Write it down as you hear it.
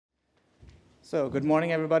So, good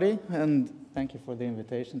morning, everybody, and thank you for the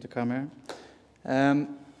invitation to come here.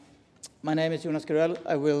 My name is Jonas Gurell.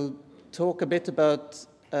 I will talk a bit about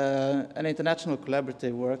an international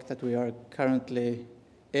collaborative work that we are currently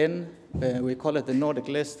in. We call it the Nordic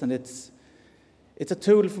List, and it's a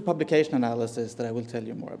tool for publication analysis that I will tell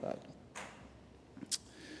you more about.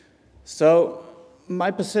 So, my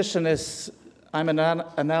position is I'm an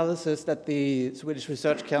analyst at the Swedish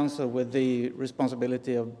Research Council with the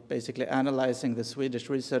responsibility of basically analyzing the Swedish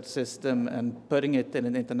research system and putting it in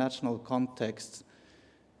an international context.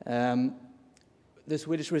 The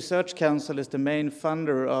Swedish Research Council is the main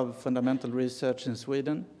funder of fundamental research in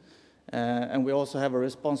Sweden, and we also have a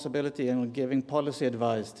responsibility in giving policy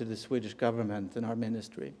advice to the Swedish government and our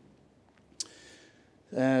ministry.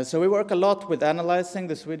 So we work a lot with analyzing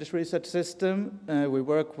the Swedish research system. We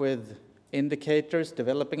work with indicators,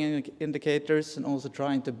 developing indicators, and also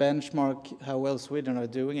trying to benchmark how well Sweden are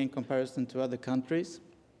doing in comparison to other countries.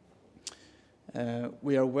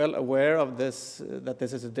 We are well aware of this, that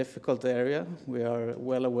this is a difficult area. We are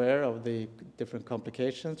well aware of the different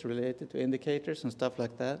complications related to indicators and stuff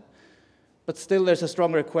like that. But still there's a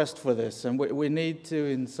strong request for this, and we need to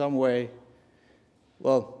in some way,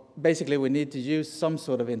 well, basically we need to use some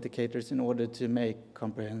sort of indicators in order to make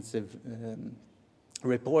comprehensive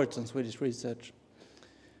reports on Swedish research.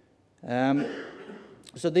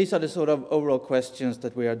 So these are the sort of overall questions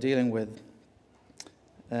that we are dealing with.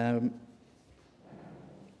 In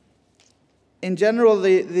general,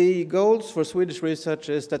 the goals for Swedish research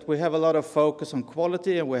is that we have a lot of focus on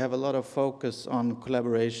quality and we have a lot of focus on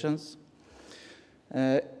collaborations.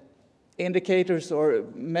 Indicators or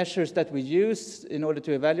measures that we use in order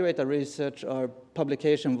to evaluate our research are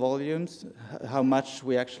publication volumes, how much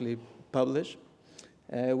we actually publish.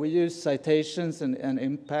 We use citations and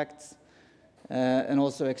impacts, and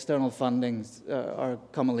also external fundings are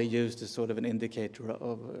commonly used as sort of an indicator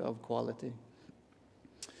of quality.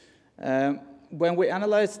 When we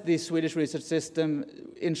analyze the Swedish research system,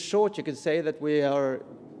 in short, you could say that we are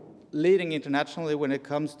leading internationally when it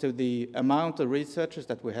comes to the amount of researchers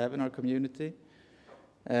that we have in our community,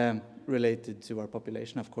 related to our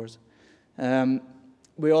population, of course.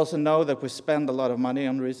 We also know that we spend a lot of money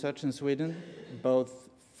on research in Sweden, both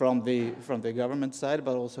from the government side,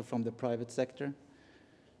 but also from the private sector.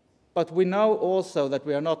 But we know also that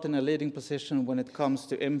we are not in a leading position when it comes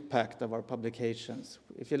to impact of our publications.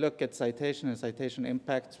 If you look at citation and citation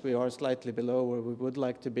impacts, we are slightly below where we would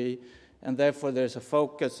like to be, and therefore there's a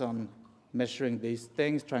focus on measuring these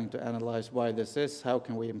things, trying to analyze why this is, how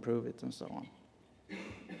can we improve it, and so on.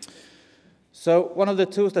 So one of the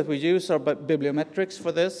tools that we use are bibliometrics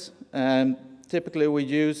for this. Typically we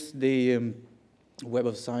use the Web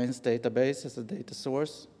of Science database as a data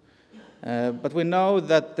source. But we know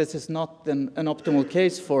that this is not an optimal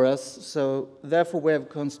case for us, so therefore we have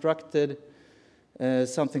constructed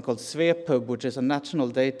something called Swepub, which is a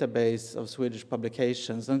national database of Swedish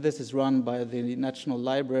publications, and this is run by the National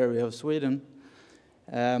Library of Sweden.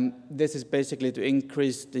 This is basically to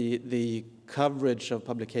increase the coverage of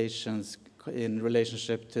publications in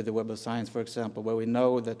relationship to the Web of Science, for example, where we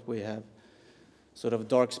know that we have sort of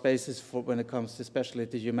dark spaces for when it comes especially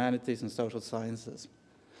to humanities and social sciences.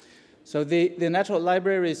 So the National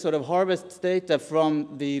Library sort of harvests data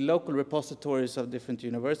from the local repositories of different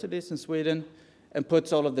universities in Sweden and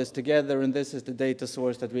puts all of this together, and this is the data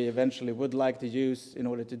source that we eventually would like to use in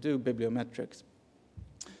order to do bibliometrics.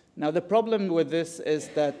 Now the problem with this is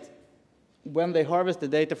that when they harvest the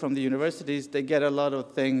data from the universities, they get a lot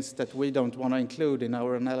of things that we don't want to include in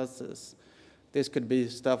our analysis. This could be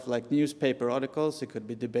stuff like newspaper articles, it could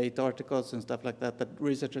be debate articles and stuff like that that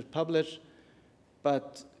researchers publish,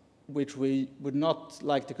 but which we would not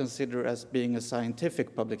like to consider as being a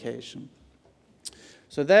scientific publication.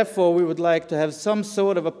 So therefore, we would like to have some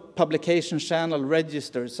sort of a publication channel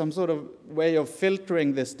register, some sort of way of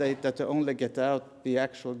filtering this data to only get out the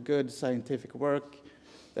actual good scientific work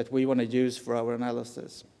that we want to use for our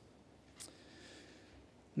analysis.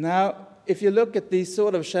 Now, if you look at these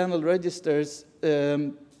sort of channel registers,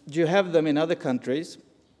 you have them in other countries.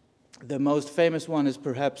 The most famous one is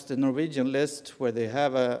perhaps the Norwegian list, where they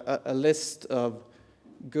have a list of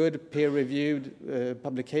good peer-reviewed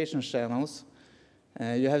publication channels.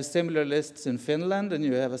 You have similar lists in Finland, and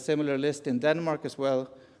you have a similar list in Denmark as well.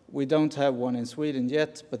 We don't have one in Sweden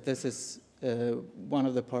yet, but this is one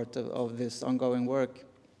of the parts of this ongoing work.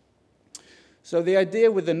 So the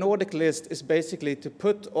idea with the Nordic List is basically to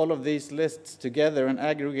put all of these lists together and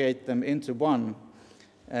aggregate them into one,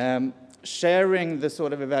 sharing the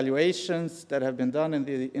sort of evaluations that have been done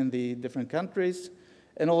in the different countries,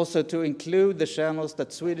 and also to include the channels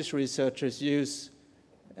that Swedish researchers use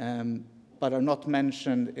but are not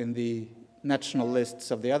mentioned in the national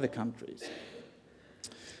lists of the other countries.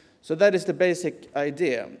 So that is the basic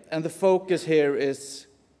idea. And the focus here is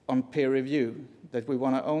on peer review, that we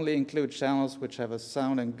want to only include channels which have a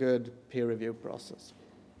sound and good peer review process.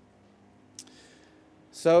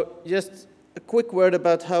 So just a quick word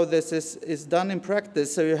about how this is done in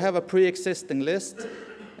practice. So you have a pre-existing list,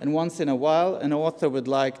 and once in a while, an author would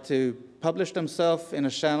like to publish themselves in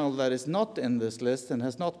a channel that is not in this list and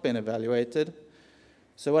has not been evaluated.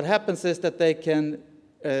 So what happens is that they can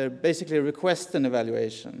basically request an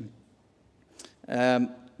evaluation.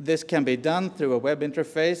 This can be done through a web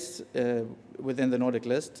interface within the Nordic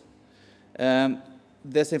List.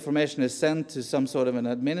 This information is sent to some sort of an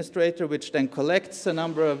administrator, which then collects a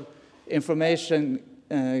number of information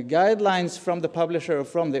guidelines from the publisher or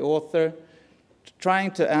from the author,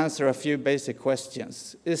 trying to answer a few basic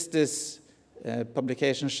questions. Is this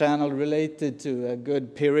publication channel related to a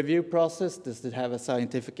good peer review process? Does it have a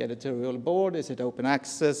scientific editorial board? Is it open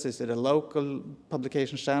access? Is it a local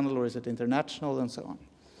publication channel, or is it international, and so on?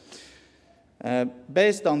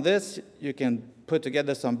 Based on this, you can put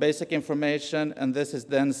together some basic information, and this is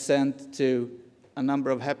then sent to a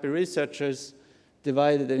number of happy researchers,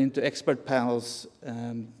 divided into expert panels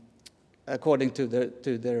according to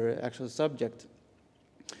their actual subject.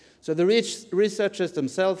 So the researchers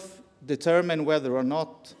themselves determine whether or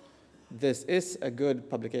not this is a good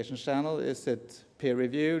publication channel. Is it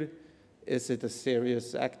peer-reviewed? Is it a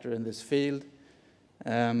serious actor in this field?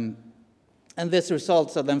 And these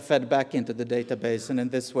results are then fed back into the database, and in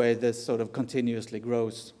this way, this sort of continuously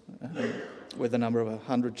grows with a number of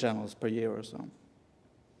 100 channels per year or so.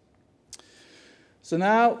 So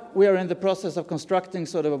now we are in the process of constructing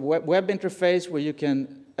sort of a web interface where you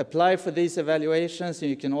can apply for these evaluations, and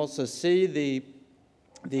you can also see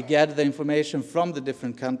gather the information from the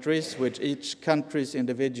different countries, with each country's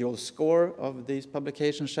individual score of these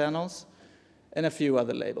publication channels, and a few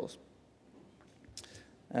other labels.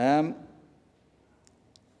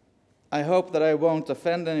 I hope that I won't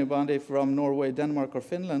offend anybody from Norway, Denmark, or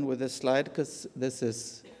Finland with this slide, because this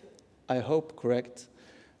is, I hope, correct.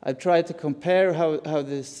 I've tried to compare how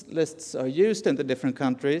these lists are used in the different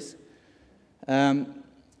countries.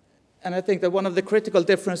 And I think that one of the critical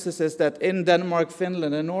differences is that in Denmark,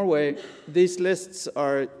 Finland, and Norway, these lists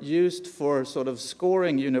are used for sort of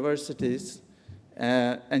scoring universities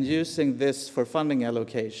and using this for funding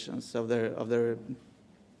allocations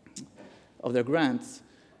of their grants.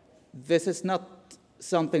 This is not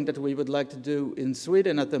something that we would like to do in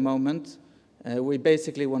Sweden at the moment. We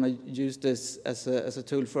basically want to use this as a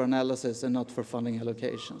tool for analysis and not for funding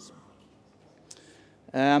allocations.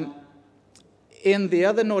 In the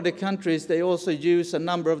other Nordic countries, they also use a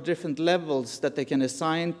number of different levels that they can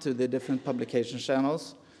assign to the different publication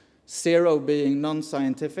channels, 0 being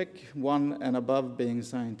non-scientific, 1 and above being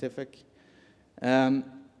scientific. And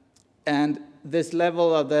this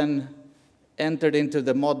level are then entered into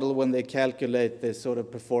the model when they calculate this sort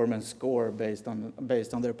of performance score based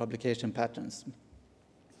on their publication patterns.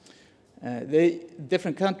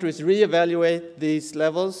 Different countries reevaluate these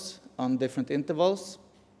levels on different intervals.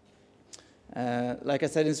 Like I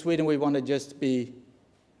said, in Sweden, we want to just be,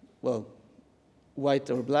 well,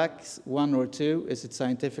 white or black, 1 or 2. Is it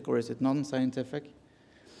scientific or is it non-scientific?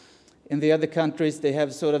 In the other countries, they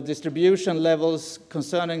have sort of distribution levels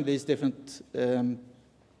concerning these different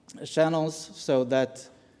channels, so that,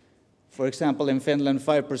 for example, in Finland,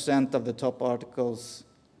 5% of the top articles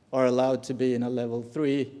are allowed to be in a level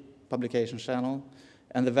 3 publication channel,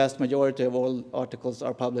 and the vast majority of all articles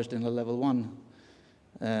are published in a level 1.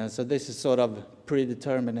 So this is sort of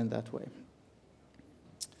predetermined in that way.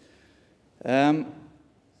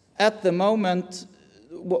 At the moment,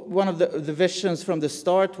 one of the visions from the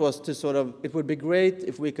start was to sort of, it would be great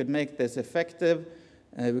if we could make this effective.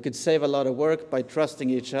 We could save a lot of work by trusting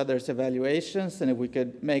each other's evaluations, and if we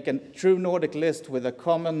could make a true Nordic list with a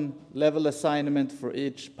common level assignment for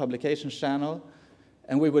each publication channel,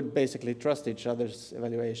 and we would basically trust each other's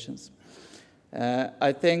evaluations.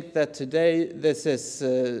 I think that today this is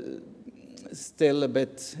still a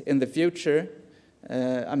bit in the future.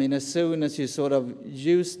 I mean, as soon as you sort of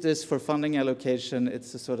use this for funding allocation,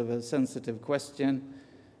 it's a sort of a sensitive question.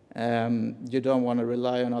 You don't want to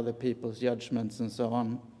rely on other people's judgments and so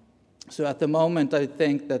on. So at the moment, I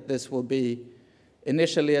think that this will be,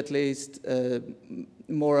 initially at least,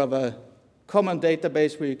 more of a common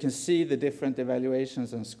database where you can see the different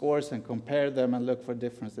evaluations and scores and compare them and look for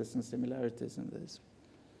differences and similarities in this.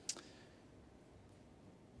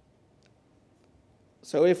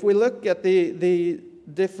 So if we look at the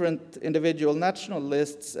different individual national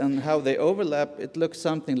lists and how they overlap, it looks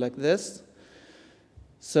something like this.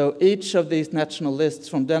 So each of these national lists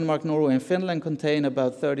from Denmark, Norway, and Finland contain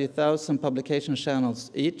about 30,000 publication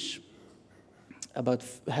channels each. About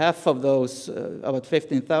half of those, about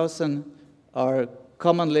 15,000, are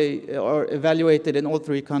commonly or evaluated in all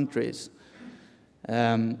three countries.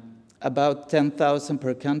 About 10,000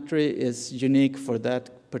 per country is unique for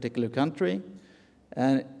that particular country.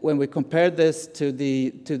 And when we compare this to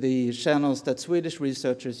the channels that Swedish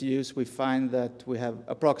researchers use, we find that we have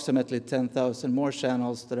approximately 10,000 more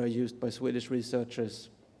channels that are used by Swedish researchers,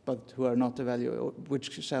 but who are not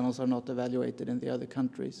which channels are not evaluated in the other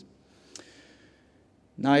countries.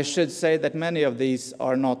 Now, I should say that many of these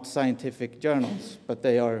are not scientific journals, but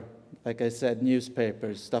they are, like I said,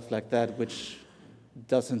 newspapers, stuff like that, which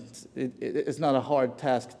it's not a hard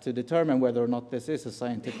task to determine whether or not this is a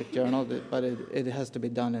scientific journal, but it has to be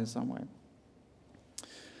done in some way.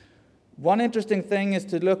 One interesting thing is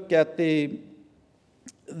to look at the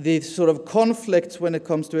sort of conflicts when it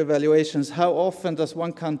comes to evaluations. How often does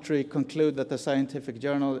one country conclude that the scientific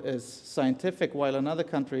journal is scientific while another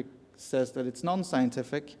country says that it's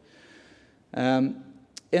non-scientific? In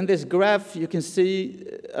this graph, you can see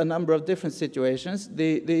a number of different situations.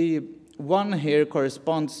 The one here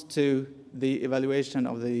corresponds to the evaluation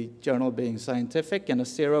of the journal being scientific, and a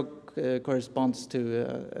 0 corresponds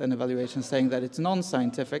to an evaluation saying that it's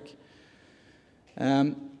non-scientific.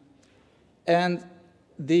 And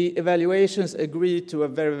the evaluations agree to a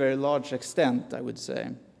very, very large extent, I would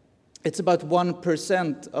say. It's about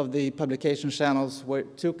 1% of the publication channels where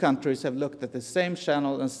two countries have looked at the same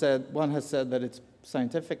channel and said, one has said that it's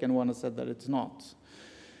scientific and one has said that it's not.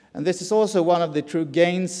 And this is also one of the true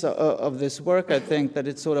gains of this work, I think, that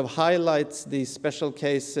it sort of highlights these special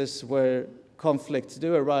cases where conflicts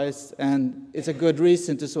do arise, and it's a good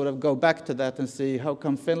reason to sort of go back to that and see how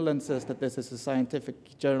come Finland says that this is a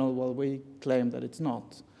scientific journal while we claim that it's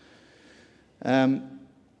not.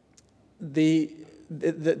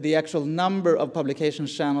 The actual number of publication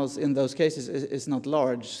channels in those cases is not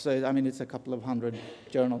large. So, I mean, it's a couple of hundred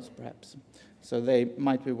journals, perhaps. So they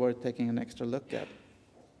might be worth taking an extra look at.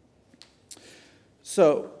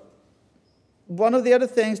 So, one of the other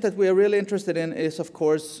things that we are really interested in is, of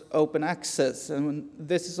course, open access. And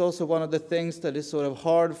this is also one of the things that is sort of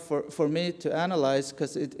hard for me to analyze,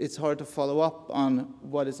 because it's hard to follow up on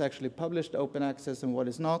what is actually published open access and what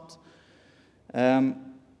is not. And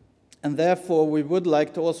therefore, we would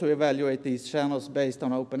like to also evaluate these channels based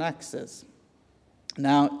on open access.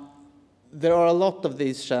 Now, there are a lot of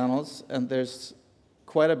these channels, and there's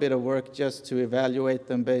quite a bit of work just to evaluate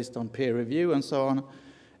them based on peer review and so on.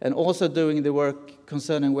 And also doing the work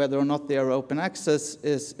concerning whether or not they are open access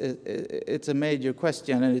it's a major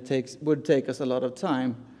question, and it would take us a lot of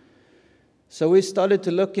time. So we started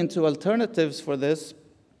to look into alternatives for this,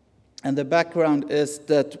 and the background is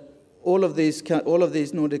that all of these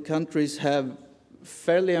Nordic countries have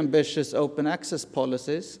fairly ambitious open access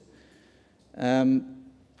policies.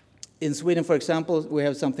 In Sweden, for example, we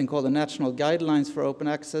have something called the National Guidelines for Open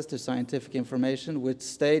Access to Scientific Information, which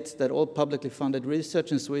states that all publicly funded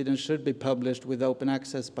research in Sweden should be published with open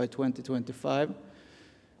access by 2025.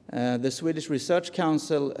 The Swedish Research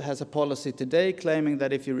Council has a policy today claiming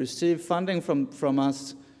that if you receive funding from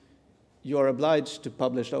us, you are obliged to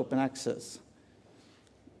publish open access.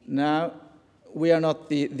 Now, we are not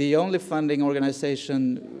the only funding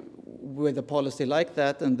organization with a policy like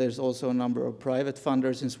that, and there's also a number of private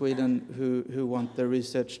funders in Sweden who want their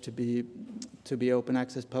research to be open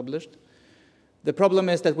access published. The problem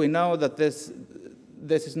is that we know that this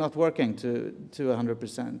is not working to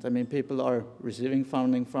 100%. I mean, people are receiving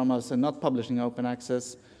funding from us and not publishing open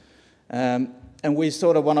access. And we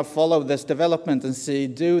sort of want to follow this development and see,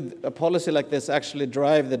 do a policy like this actually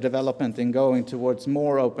drive the development in going towards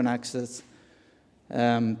more open access?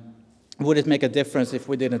 Would it make a difference if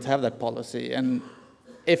we didn't have that policy? And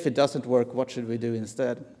if it doesn't work, what should we do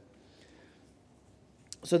instead?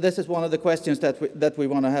 So this is one of the questions that we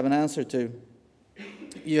want to have an answer to.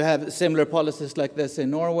 You have similar policies like this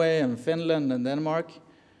in Norway and Finland and Denmark.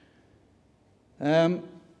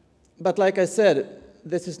 But like I said,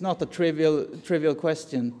 this is not a trivial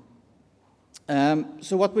question.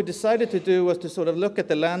 So what we decided to do was to sort of look at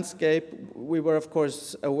the landscape. We were, of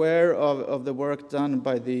course, aware of the work done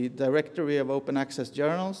by the Directory of Open Access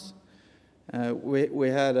Journals. We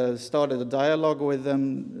had started a dialogue with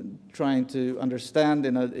them, trying to understand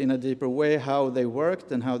in a deeper way how they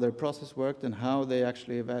worked and how their process worked and how they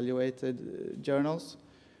actually evaluated journals.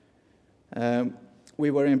 We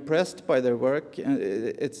were impressed by their work.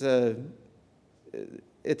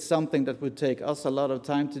 It's something that would take us a lot of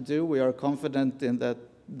time to do. We are confident in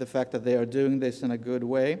the fact that they are doing this in a good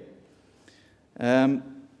way.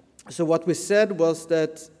 So what we said was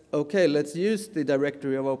that, okay, let's use the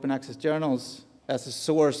directory of open access journals as a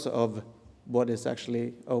source of what is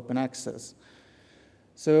actually open access.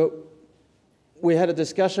 So we had a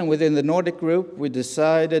discussion within the Nordic group. We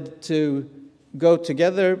decided to go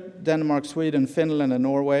together, Denmark, Sweden, Finland, and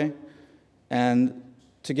Norway, and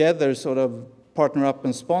together sort of partner up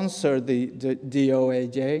and sponsor the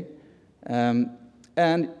DOAJ,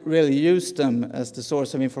 and really use them as the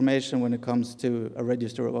source of information when it comes to a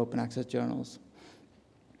register of open access journals.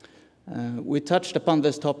 We touched upon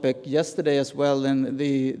this topic yesterday as well, and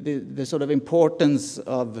the sort of importance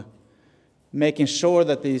of making sure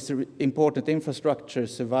that these important infrastructures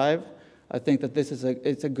survive. I think that this is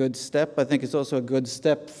it's a good step. I think it's also a good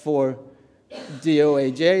step for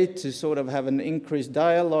DOAJ to sort of have an increased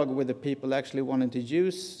dialogue with the people actually wanting to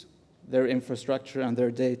use their infrastructure and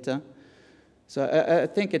their data. So I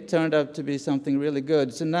think it turned out to be something really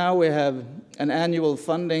good. So now we have an annual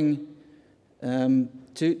funding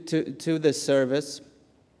to this service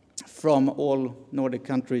from all Nordic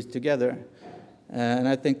countries together. And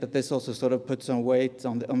I think that this also sort of puts some weight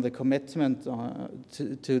on the commitment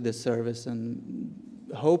to this service, and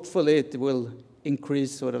hopefully it will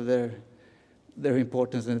increase sort of their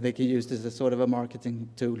importance, and they can use this as sort of a marketing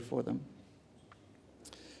tool for them.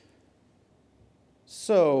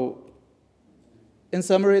 So, in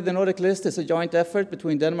summary, the Nordic List is a joint effort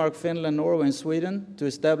between Denmark, Finland, Norway, and Sweden to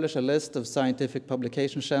establish a list of scientific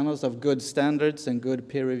publication channels of good standards and good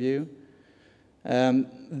peer review.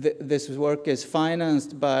 This work is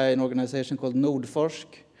financed by an organization called Nordforsk,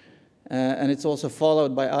 and it's also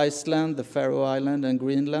followed by Iceland, the Faroe Islands, and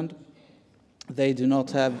Greenland. They do not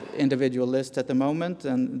have individual lists at the moment,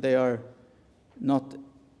 and they are not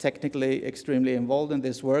technically extremely involved in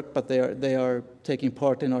this work, but they are taking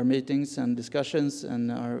part in our meetings and discussions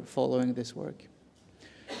and are following this work.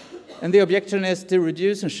 And the objective is to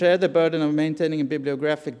reduce and share the burden of maintaining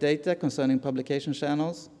bibliographic data concerning publication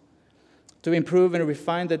channels, to improve and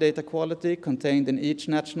refine the data quality contained in each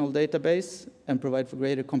national database and provide for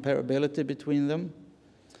greater comparability between them,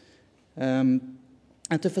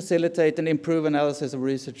 and to facilitate and improve analysis of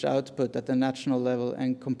research output at the national level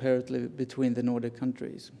and comparatively between the Nordic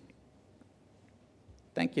countries.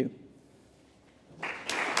 Thank you.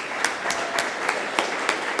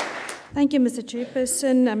 Thank you, Mr.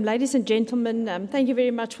 Chairperson. Ladies and gentlemen, thank you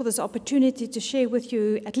very much for this opportunity to share with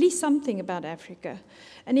you at least something about Africa.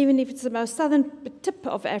 And even if it's the most southern tip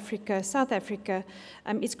of Africa, South Africa,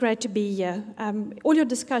 it's great to be here. All your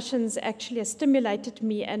discussions actually have stimulated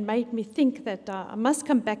me and made me think that I must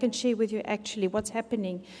come back and share with you actually what's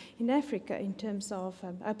happening in Africa in terms of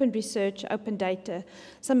open research, open data,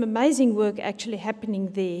 some amazing work actually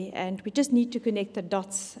happening there, and we just need to connect the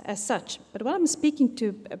dots as such. But what I'm speaking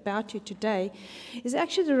about you today is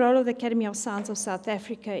actually the role of the Academy of Science of South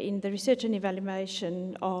Africa in the research and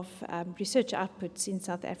evaluation of research outputs in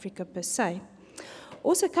South Africa per se.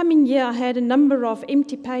 Also coming here, I had a number of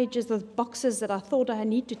empty pages with boxes that I thought I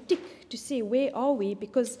need to tick to see where are we,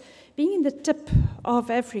 because being in the tip of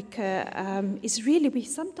Africa is really, we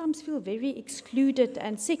sometimes feel very excluded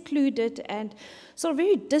and secluded and sort of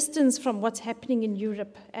very distant from what's happening in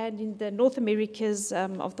Europe and in the North Americas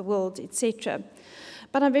of the world, etc.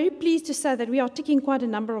 But I'm very pleased to say that we are ticking quite a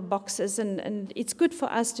number of boxes, and it's good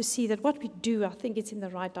for us to see that what we do, I think it's in the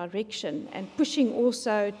right direction, and pushing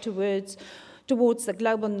also towards the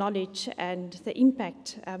global knowledge and the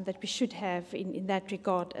impact that we should have in that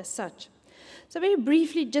regard as such. So very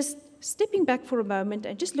briefly, just stepping back for a moment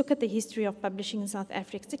and just look at the history of publishing in South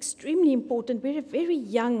Africa. It's extremely important. We're a very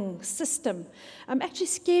young system, actually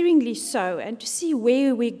scaringly so, and to see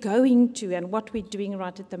where we're going to and what we're doing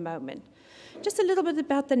right at the moment. Just a little bit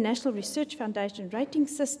about the National Research Foundation rating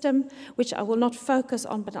system, which I will not focus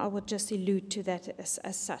on, but I will just allude to that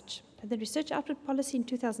as such. The research output policy in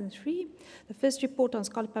 2003, the first report on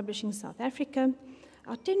scholarly publishing in South Africa,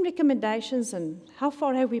 our 10 recommendations and how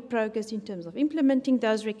far have we progressed in terms of implementing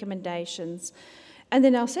those recommendations, and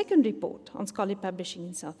then our second report on scholarly publishing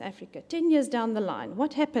in South Africa, 10 years down the line,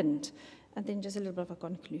 what happened, and then just a little bit of a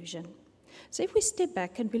conclusion. So if we step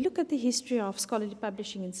back and we look at the history of scholarly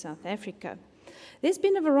publishing in South Africa, there's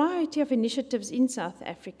been a variety of initiatives in South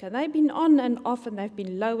Africa. They've been on and off, and they've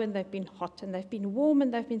been low, and they've been hot, and they've been warm,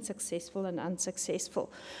 and they've been successful and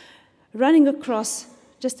unsuccessful, running across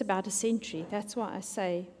just about a century. That's why I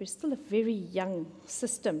say we're still a very young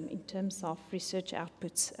system in terms of research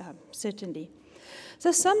outputs, certainly.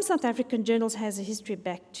 So some South African journals has a history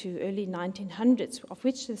back to early 1900s, of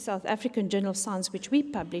which the South African Journal of Science, which we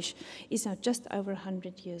publish, is now just over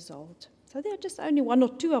 100 years old. So there are just only 1 or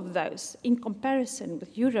 2 of those in comparison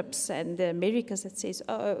with Europe's and the Americas that says,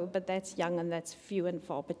 oh, but that's young and that's few and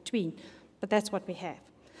far between. But that's what we have.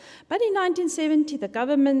 But in 1970, the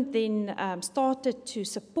government then started to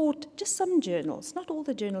support just some journals, not all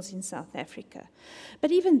the journals in South Africa.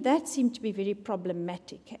 But even that seemed to be very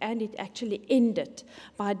problematic, and it actually ended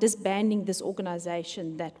by disbanding this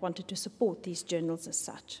organization that wanted to support these journals as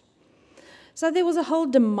such. So there was a whole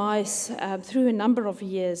demise through a number of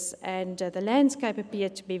years, and the landscape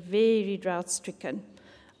appeared to be very drought-stricken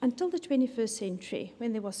until the 21st century,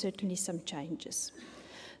 when there were certainly some changes.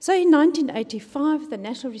 So in 1985, the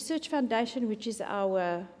National Research Foundation, which is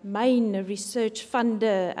our main research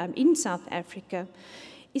funder in South Africa,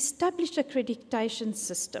 established an accreditation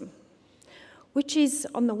system, which is,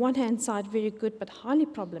 on the one hand side, very good but highly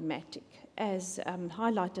problematic, as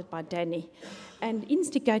highlighted by Danny, and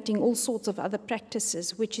instigating all sorts of other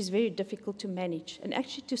practices, which is very difficult to manage and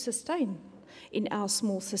actually to sustain in our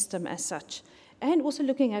small system as such. And also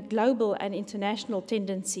looking at global and international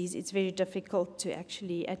tendencies, it's very difficult to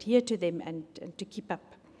actually adhere to them and to keep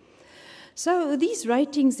up. So these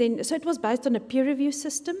ratings then, so it was based on a peer review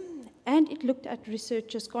system, and it looked at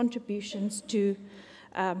researchers' contributions to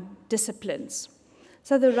disciplines.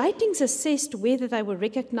 So the ratings assessed whether they were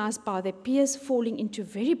recognized by their peers falling into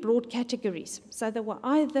very broad categories. So they were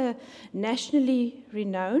either nationally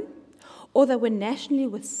renowned, or they were nationally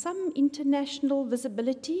with some international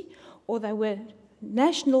visibility, or they were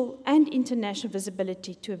national and international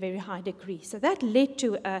visibility to a very high degree. So that led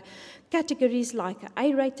to categories like an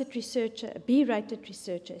A-rated researcher, a B-rated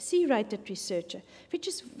researcher, a C-rated researcher, which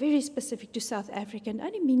is very specific to South Africa and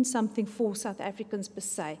only means something for South Africans per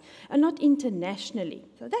se, and not internationally.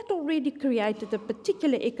 So that already created a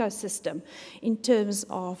particular ecosystem in terms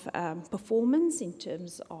of performance, in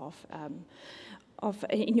terms of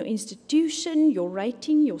in your institution, your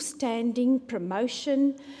rating, your standing,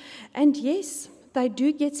 promotion. And yes, they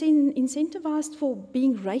do get incentivized for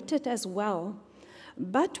being rated as well.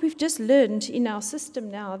 But we've just learned in our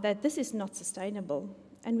system now that this is not sustainable,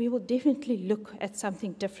 and we will definitely look at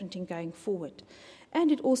something different in going forward.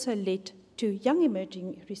 And it also led to young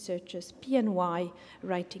emerging researchers, P&Y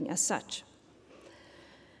rating as such.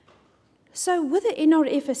 So with the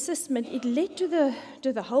NRF assessment, it led to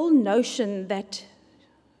the whole notion that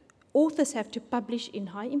authors have to publish in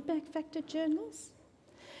high impact factor journals,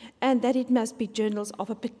 and that it must be journals of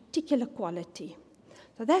a particular quality.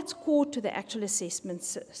 So that's core to the actual assessment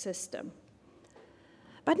system.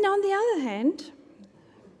 But now, on the other hand,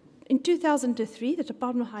 in 2003, the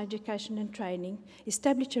Department of Higher Education and Training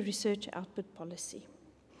established a research output policy,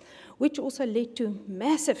 which also led to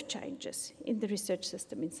massive changes in the research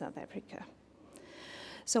system in South Africa.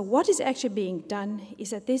 So what is actually being done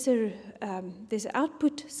is that there's an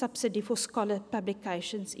output subsidy for scholar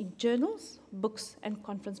publications in journals, books, and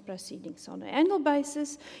conference proceedings. So on an annual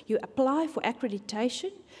basis, you apply for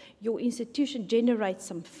accreditation. Your institution generates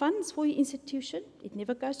some funds for your institution. It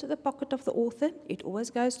never goes to the pocket of the author. It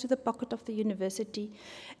always goes to the pocket of the university.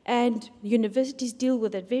 And universities deal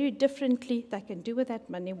with it very differently. They can do with that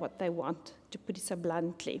money what they want, to put it so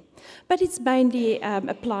bluntly. But it's mainly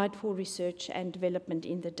applied for research and development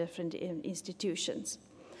in the different institutions.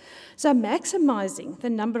 So maximizing the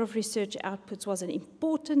number of research outputs was an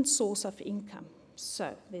important source of income.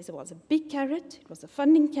 So there was a big carrot, it was a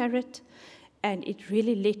funding carrot, and it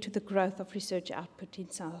really led to the growth of research output in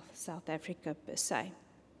South Africa per se.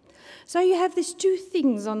 So you have these two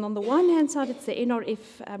things. On the one hand side, it's the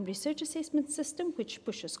NRF research assessment system, which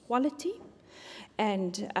pushes quality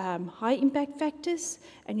and high impact factors,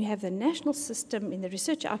 and you have the national system in the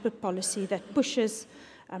research output policy that pushes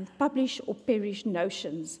publish or perish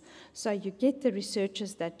notions. So you get the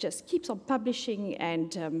researchers that just keeps on publishing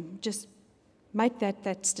and just make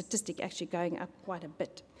that statistic actually going up quite a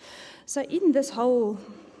bit. So in this whole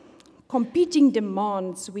competing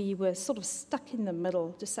demands, we were sort of stuck in the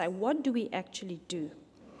middle to say, what do we actually do?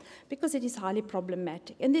 Because it is highly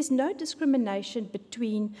problematic. And there's no discrimination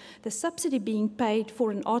between the subsidy being paid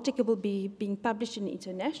for an article being published in an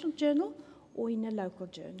international journal or in a local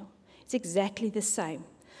journal. It's exactly the same.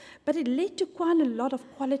 But it led to quite a lot of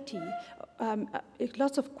quality,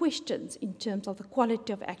 lots of questions in terms of the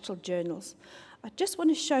quality of actual journals. I just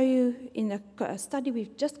want to show you in a study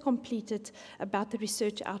we've just completed about the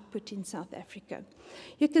research output in South Africa.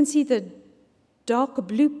 You can see the dark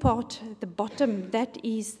blue part at the bottom, that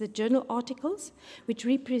is the journal articles, which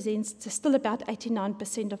represents still about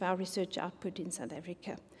 89% of our research output in South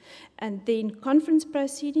Africa. And then conference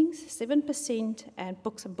proceedings, 7%, and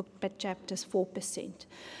books and book chapters, 4%.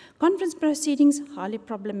 Conference proceedings, highly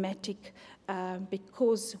problematic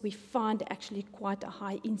because we find actually quite a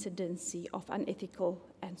high incidency of unethical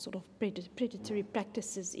and sort of predatory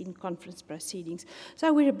practices in conference proceedings.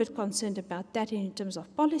 So we're a bit concerned about that. And in terms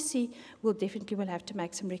of policy, we'll definitely have to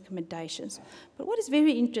make some recommendations. But what is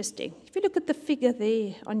very interesting, if you look at the figure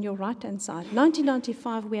there on your right-hand side,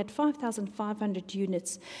 1995, we had 5,500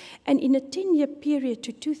 units. And in a 10-year period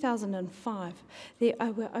to 2005, there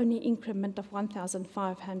were only an increment of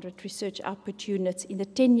 1,500 research output units in the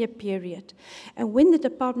 10-year period. And when the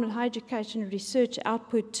Department of Higher Education and Research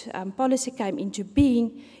Output policy came into being,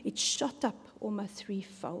 it shot up almost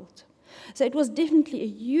threefold. So it was definitely a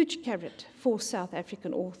huge carrot for South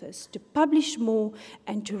African authors to publish more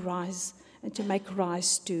and to rise and to make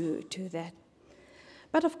rise to that.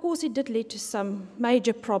 But of course, it did lead to some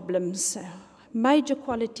major problems, major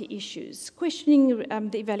quality issues, questioning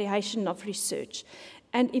the evaluation of research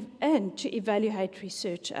and to evaluate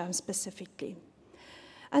research specifically.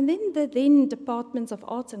 And then the Departments of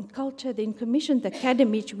Arts and Culture then commissioned the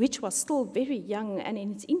Academy, which was still very young and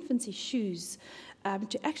in its infancy shoes,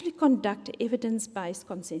 to actually conduct an evidence-based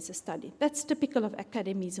consensus study. That's typical of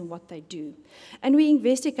academies and what they do. And we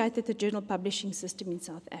investigated the journal publishing system in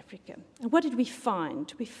South Africa. And what did we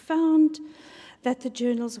find? We found that the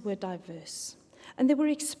journals were diverse. And there were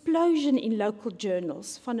an explosion in local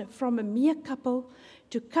journals from a mere couple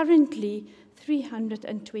to currently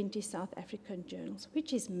 320 South African journals,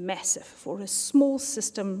 which is massive for a small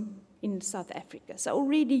system in South Africa. So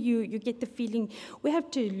already you get the feeling we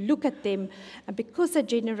have to look at them because they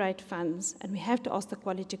generate funds, and we have to ask the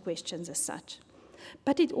quality questions as such.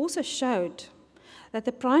 But it also showed that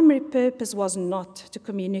the primary purpose was not to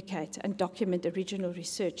communicate and document original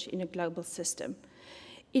research in a global system.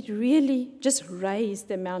 It really just raised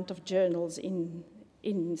the amount of journals in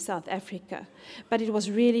South Africa, but it was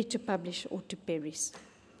really to publish or to perish.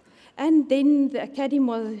 And then the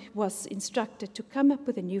Academy was instructed to come up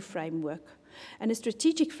with a new framework and a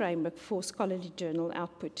strategic framework for scholarly journal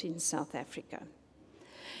output in South Africa.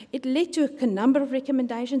 It led to a number of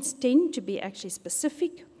recommendations, 10 to be actually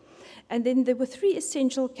specific, and then there were 3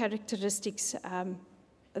 essential characteristics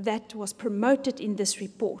that was promoted in this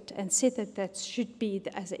report and said that should be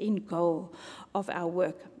as an end goal of our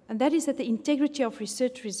work. And that is that the integrity of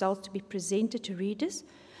research results to be presented to readers,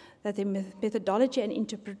 that the methodology and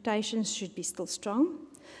interpretations should be still strong,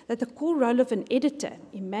 that the core role of an editor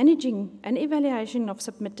in managing an evaluation of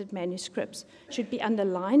submitted manuscripts should be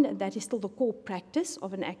underlined, and that is still the core practice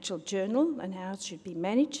of an actual journal and how it should be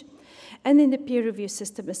managed, and then the peer review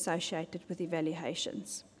system associated with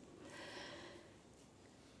evaluations.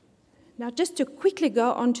 Now, just to quickly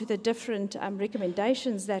go on to the different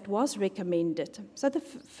recommendations that was recommended. So the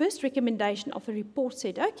first recommendation of the report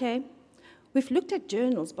said, okay, we've looked at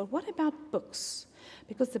journals, but what about books?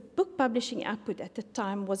 Because the book publishing output at the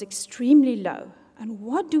time was extremely low. And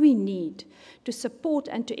what do we need to support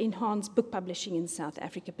and to enhance book publishing in South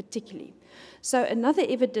Africa particularly? So another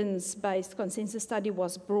evidence-based consensus study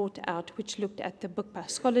was brought out which looked at the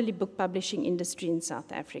scholarly book publishing industry in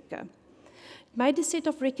South Africa. Made a set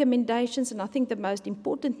of recommendations, and I think the most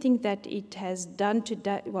important thing that it has done to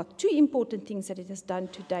date, well, 2 important things that it has done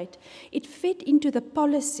to date, it fed into the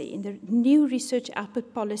policy, in the new research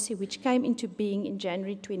output policy, which came into being in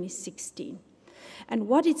January 2016. And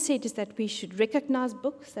what it said is that we should recognize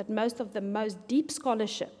books, that most of the most deep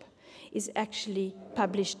scholarship is actually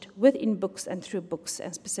published within books and through books,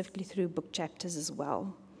 and specifically through book chapters as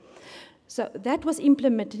well. So that was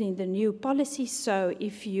implemented in the new policy. So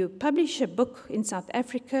if you publish a book in South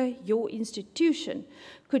Africa, your institution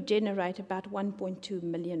could generate about 1.2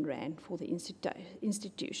 million rand for the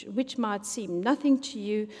institution, which might seem nothing to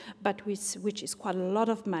you, but which is quite a lot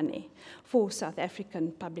of money for South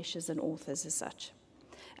African publishers and authors as such.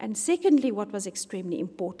 And secondly, what was extremely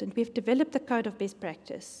important, we've developed a code of best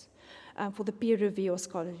practice for the peer review of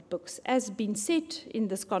scholarly books. As been said in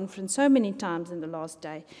this conference so many times in the last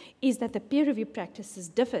day, is that the peer review practices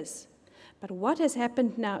differs. But what has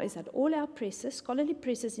happened now is that all our presses, scholarly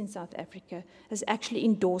presses in South Africa, has actually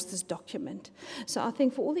endorsed this document. So I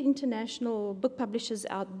think for all the international book publishers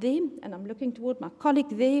out there, and I'm looking toward my colleague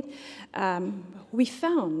there, we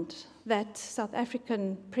found that South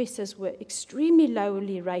African presses were extremely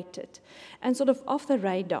lowly rated and sort of off the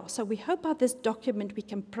radar. So we hope by this document we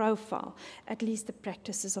can profile at least the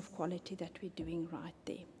practices of quality that we're doing right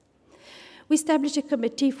there. We established a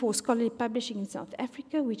committee for scholarly publishing in South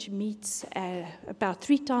Africa, which meets about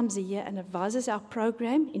 3 times a year and advises our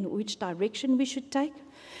program in which direction we should take.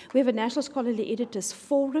 We have a National Scholarly Editors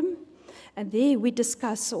Forum, And there we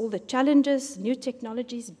discuss all the challenges, new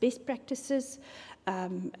technologies, best practices,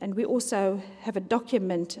 and we also have a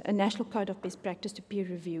document, a national code of best practice to peer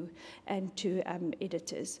review and to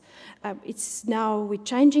editors. We're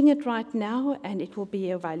changing it right now, and it will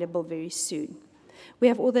be available very soon. We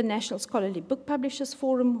have all the National Scholarly Book Publishers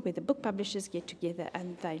Forum, where the book publishers get together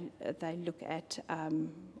and they look at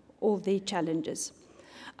all their challenges.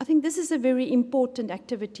 I think this is a very important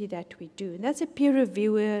activity that we do, and that's a peer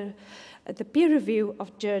reviewer, the peer review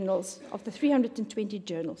of journals, of the 320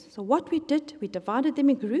 journals. So what we did, we divided them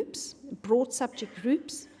in groups, broad subject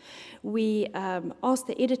groups. We asked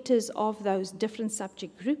the editors of those different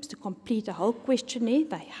subject groups to complete a whole questionnaire.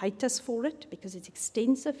 They hate us for it because it's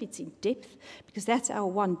extensive, it's in depth, because that's our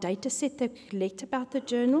one data set that we collect about the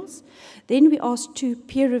journals. Then we asked 2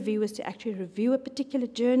 peer reviewers to actually review a particular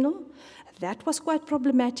journal. That was quite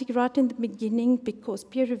problematic right in the beginning because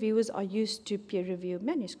peer reviewers are used to peer review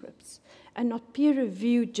manuscripts and not peer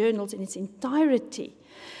review journals in its entirety.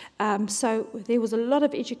 So there was a lot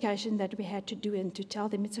of education that we had to do and to tell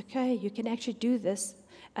them it's okay, you can actually do this,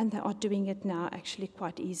 and they are doing it now actually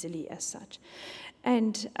quite easily as such.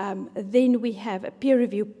 And then we have a peer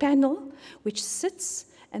review panel which sits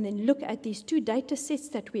and then look at these 2 data sets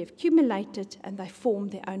that we have accumulated, and they form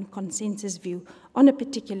their own consensus view on a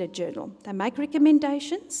particular journal. They make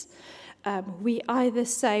recommendations. We either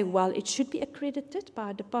say, well, it should be accredited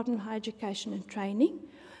by the Department of Higher Education and Training,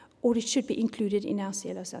 or it should be included in our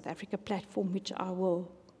CLO South Africa platform, which I will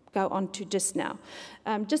go on to just now.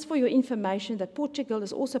 Just for your information, that Portugal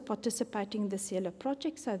is also participating in the CLO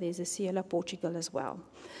project, so there's a CLO Portugal as well.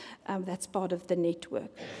 That's part of the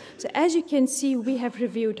network. So as you can see, we have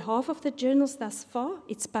reviewed half of the journals thus far.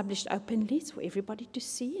 It's published openly, it's for everybody to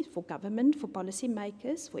see, for government, for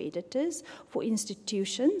policymakers, for editors, for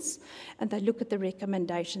institutions, and they look at the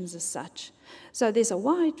recommendations as such. So there's a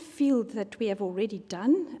wide field that we have already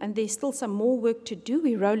done, and there's still some more work to do.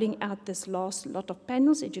 We're rolling out this last lot of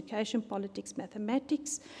panels, education, politics,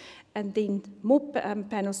 mathematics, and then more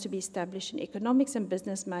panels to be established in economics and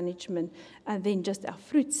business management, and then just a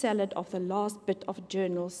fruit salad of the last bit of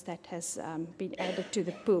journals that has been added to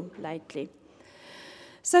the pool lately.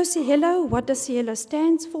 So CIELO, what does CIELO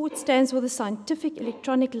stand for? It stands for the Scientific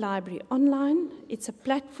Electronic Library Online. It's a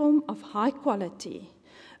platform of high quality,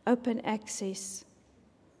 open access,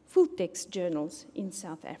 full-text journals in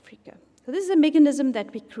South Africa. So this is a mechanism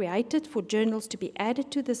that we created for journals to be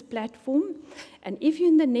added to this platform. And if you're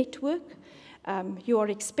in the network, you are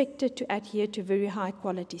expected to adhere to very high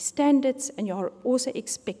quality standards, and you are also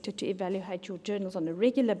expected to evaluate your journals on a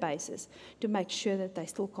regular basis to make sure that they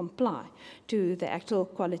still comply to the actual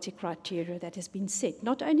quality criteria that has been set,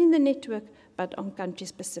 not only in the network, but on country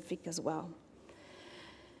specific as well.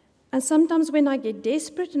 And sometimes when I get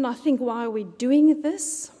desperate and I think, why are we doing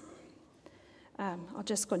this? I'll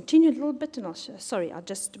just continue a little bit, and I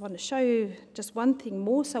just want to show you just one thing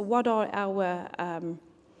more. So what are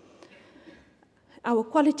our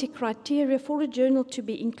quality criteria for a journal to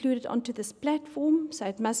be included onto this platform? So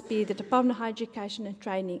it must be the Department of Higher Education and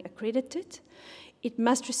Training accredited. It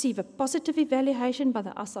must receive a positive evaluation by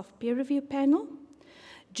the ASAF peer review panel.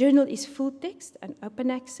 Journal is full text and open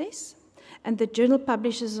access, and the journal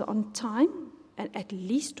publishes on time and at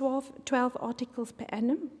least 12 articles per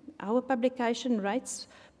annum. Our publication rates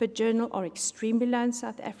per journal are extremely low in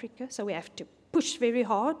South Africa, so we have to push very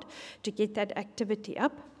hard to get that activity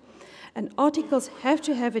up. And articles have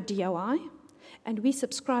to have a DOI, and we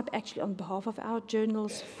subscribe actually on behalf of our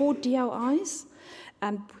journals for DOIs,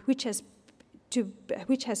 which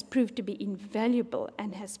has proved to be invaluable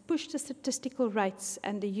and has pushed the statistical rates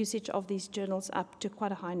and the usage of these journals up to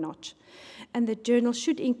quite a high notch. And the journal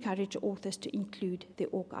should encourage authors to include their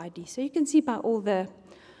ORG ID. So you can see by all the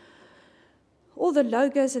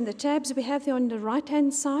logos and the tabs we have there on the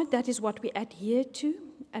right-hand side, that is what we adhere to.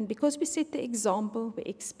 And because we set the example, we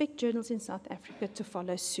expect journals in South Africa to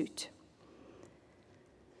follow suit.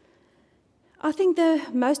 I think the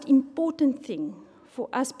most important thing for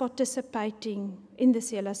us participating in the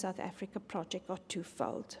CLO South Africa project are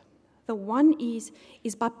twofold. The one is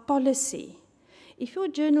by policy. If your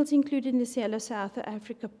journal is included in the CLO South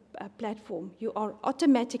Africa platform, you are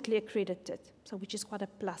automatically accredited, so which is quite a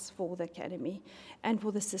plus for the Academy and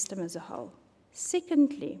for the system as a whole.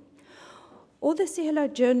 Secondly, all the CLO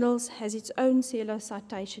journals has its own CLO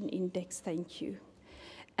citation index, thank you.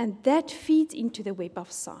 And that feeds into the Web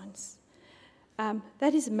of Science.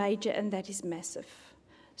 That is major and that is massive.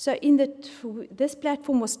 So this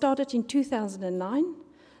platform was started in 2009,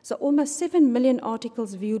 so almost 7 million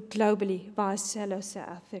articles viewed globally via CLO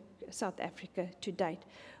South Africa to date,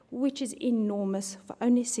 which is enormous for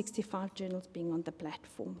only 65 journals being on the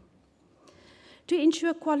platform. To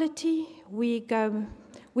ensure quality, we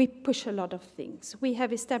push a lot of things. We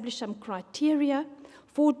have established some criteria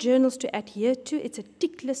for journals to adhere to. It's a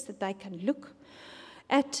tick list that they can look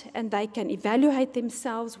at, and they can evaluate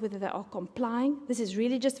themselves whether they are complying. This is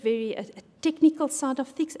really just a technical side of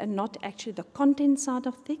things and not actually the content side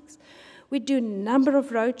of things. We do a number of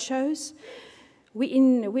roadshows.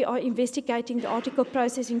 We are investigating the article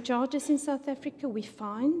processing charges in South Africa. We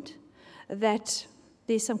find that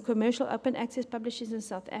there's some commercial open access publishers in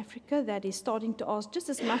South Africa that is starting to ask just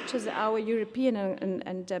as much as our European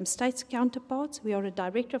and States counterparts. We are a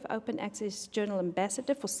director of Open Access Journal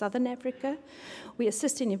Ambassador for Southern Africa. We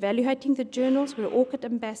assist in evaluating the journals. We're an ORCID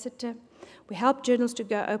ambassador. We help journals to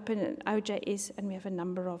go open in OJS, and we have a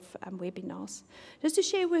number of webinars. Just to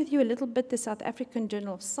share with you a little bit, the South African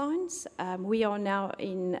Journal of Science. We are now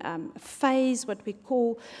in a phase, what we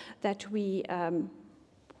call that we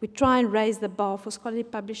try and raise the bar for scholarly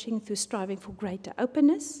publishing through striving for greater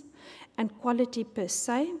openness and quality per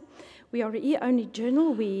se. We are an e-only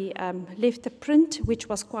journal. We left the print, which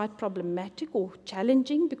was quite problematic or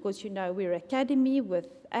challenging because, you know, we're an academy with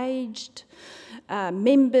aged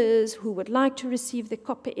members who would like to receive the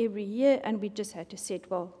copy every year, and we just had to say,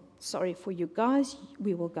 well, sorry for you guys,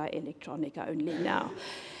 we will go electronic only now.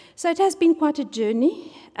 So it has been quite a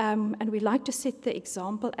journey, and we like to set the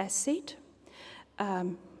example as said.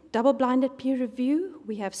 Double-blinded peer review.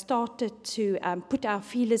 We have started to put our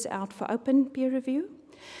feelers out for open peer review.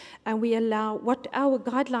 And we allow, what our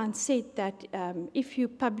guidelines said that if you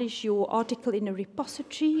publish your article in a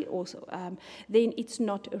repository, then it's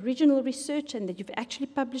not original research and that you've actually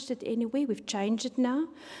published it anyway. We've changed it now.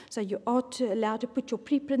 So you are allowed to put your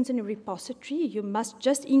preprints in a repository. You must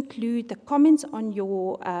just include the comments on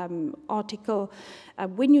your article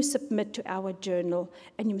when you submit to our journal.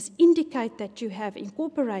 And you must indicate that you have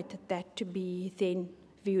incorporated that to be then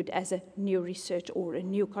viewed as a new research or a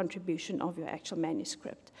new contribution of your actual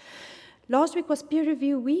manuscript. Last week was peer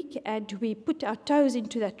review week, and we put our toes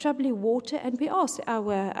into that troubling water, and we asked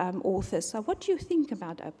our authors, so what do you think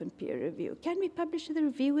about open peer review? Can we publish to the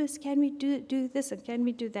reviewers? Can we do this and can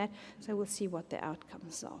we do that? So we'll see what the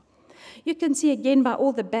outcomes are. You can see again by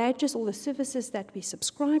all the badges, all the services that we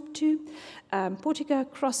subscribe to. Portico,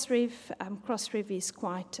 Crossrev. Crossrev is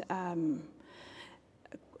quite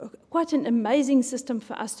an amazing system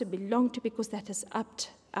for us to belong to because that has upped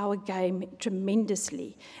our game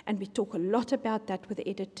tremendously. And we talk a lot about that with the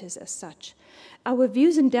editors as such. Our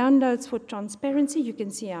views and downloads for transparency, you can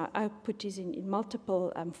see our output is in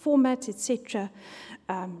multiple formats, etc.,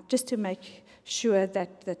 just to make sure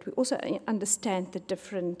that we also understand the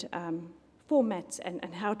different formats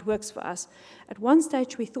and how it works for us. At one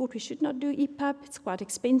stage, we thought we should not do EPUB. It's quite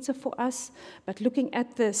expensive for us. But looking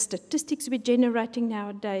at the statistics we're generating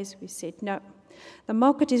nowadays, we said, no, the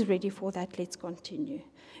market is ready for that. Let's continue.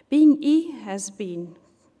 Being E has been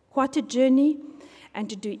quite a journey, and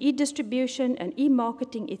to do e-distribution and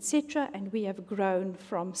e-marketing, etc., and we have grown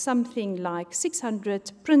from something like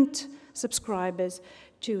 600 print subscribers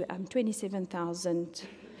to 27,000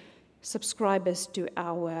 subscribers to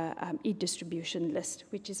our e-distribution list,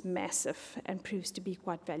 which is massive and proves to be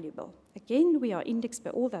quite valuable. Again, we are indexed by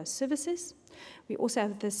all those services. We also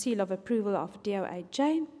have the seal of approval of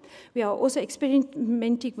DOAJ. We are also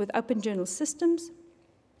experimenting with open journal systems.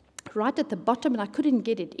 Right at the bottom, and I couldn't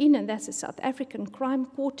get it in, and that's the South African Crime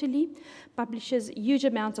Quarterly, publishes huge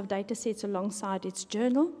amounts of data sets alongside its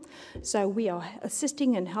journal. So we are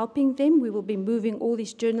assisting and helping them. We will be moving all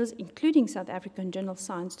these journals, including South African Journal of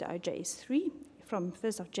Science, to OJS3 from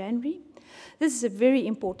 1st of January. This is a very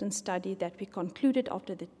important study that we concluded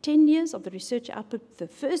after the 10 years of the research output, the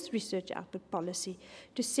first research output policy,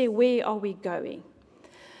 to say where are we going.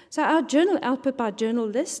 So our journal output by journal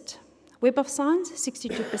list, Web of Science,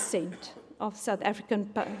 62% of South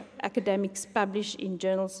African academics publish in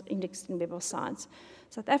journals indexed in Web of Science.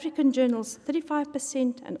 South African journals,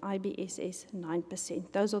 35%, and IBSS,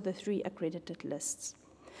 9%. Those are the 3 accredited lists.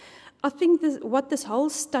 I think what this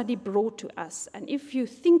whole study brought to us, and if you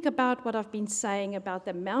think about what I've been saying about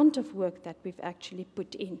the amount of work that we've actually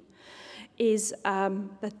put in, is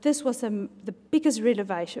that this was the biggest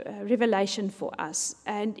revelation for us,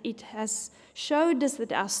 and it has showed us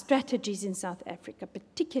that our strategies in South Africa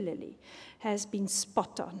particularly has been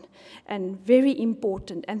spot on and very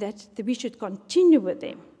important, and that we should continue with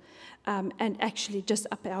them and actually just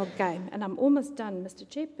up our game. And I'm almost done, Mr.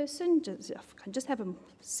 Chairperson. If I can just have a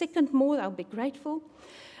second more, I'll be grateful.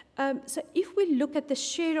 So if we look at the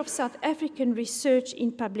share of South African research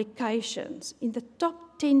in publications, in the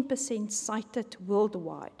top 10% cited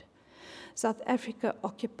worldwide, South Africa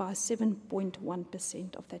occupies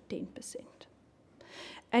 7.1% of that 10%.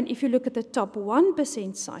 And if you look at the top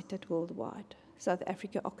 1% cited worldwide, South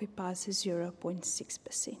Africa occupies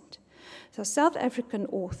 0.6%. So South African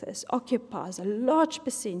authors occupies a large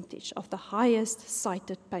percentage of the highest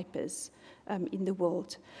cited papers in the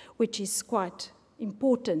world, which is quite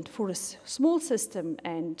important for a small system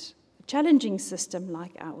and challenging system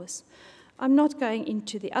like ours. I'm not going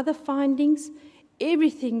into the other findings.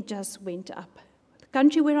 Everything just went up. The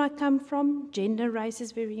country where I come from, gender, race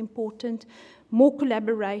is very important. More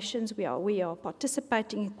collaborations. We are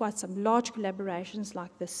participating in quite some large collaborations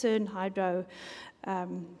like the CERN Hydro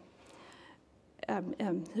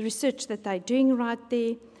research that they're doing right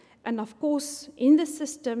there. And of course, in the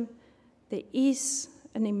system, there is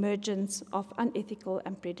an emergence of unethical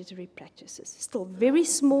and predatory practices. Still very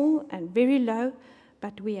small and very low,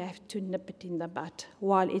 but we have to nip it in the bud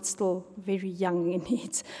while it's still very young in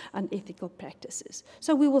its unethical practices.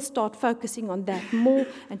 So we will start focusing on that more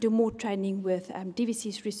and do more training with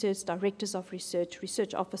DVC's research, directors of research,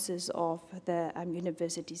 research officers of the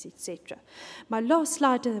universities, etc. My last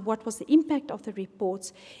slide, what was the impact of the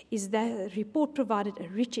reports, is that the report provided a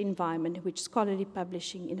rich environment in which scholarly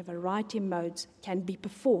publishing in a variety of modes can be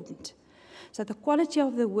performed. So the quality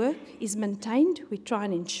of the work is maintained. We try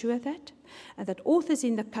and ensure that, and that authors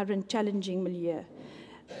in the current challenging milieu,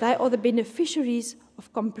 they are the beneficiaries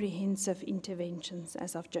of comprehensive interventions,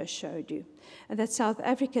 as I've just showed you. And that South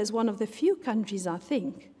Africa is one of the few countries, I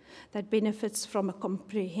think, that benefits from a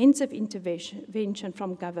comprehensive intervention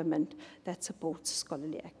from government that supports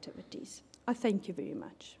scholarly activities. I thank you very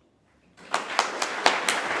much.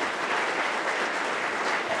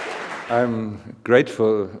 I'm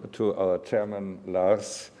grateful to our chairman,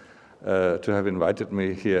 Lars, to have invited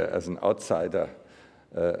me here as an outsider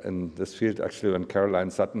in this field. Actually, when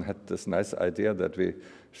Caroline Sutton had this nice idea that we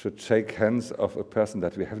should shake hands of a person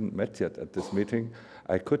that we haven't met yet at this meeting,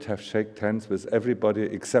 I could have shaken hands with everybody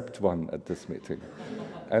except one at this meeting.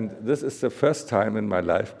 And this is the first time in my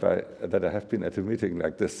life that I have been at a meeting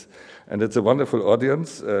like this. And it's a wonderful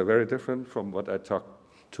audience, very different from what I talk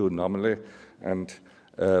to normally. And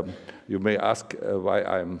you may ask why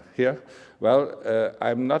I'm here. Well,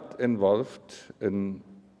 I'm not involved in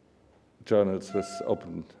journals with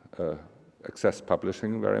open access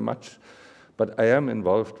publishing very much, but I am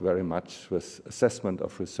involved very much with assessment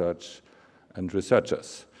of research and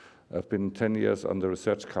researchers. I've been 10 years on the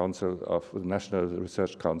Research Council of the National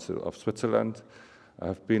Research Council of Switzerland.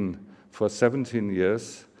 I've been for 17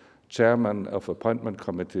 years chairman of appointment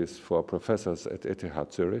committees for professors at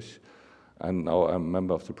ETH Zurich. And now I'm a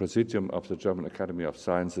member of the Presidium of the German Academy of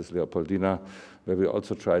Sciences, Leopoldina, where we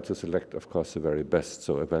also try to select, of course, the very best.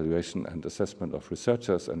 So evaluation and assessment of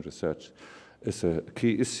researchers and research is a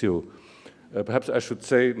key issue. Perhaps I should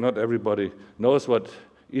say not everybody knows what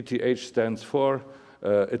ETH stands for.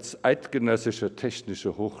 It's Eidgenössische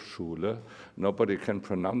Technische Hochschule. Nobody can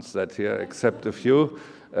pronounce that here except a few.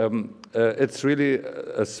 It's really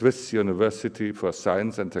a Swiss university for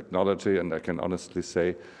science and technology, and I can honestly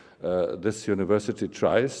say this university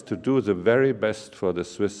tries to do the very best for the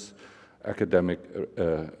Swiss academic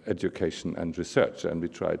education and research, and we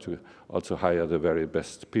try to also hire the very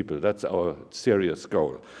best people. That's our serious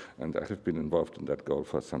goal, and I have been involved in that goal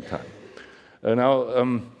for some time. Now,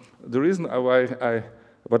 the reason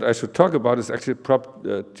what I should talk about is actually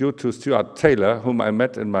due to Stuart Taylor, whom I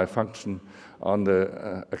met in my function on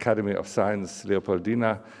the Academy of Science,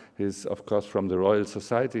 Leopoldina. He's, of course, from the Royal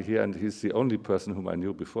Society here, and he's the only person whom I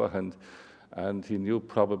knew beforehand. And he knew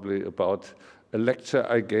probably about a lecture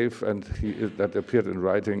I gave, and that appeared in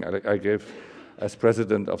writing, I gave as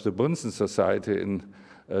president of the Bunsen Society in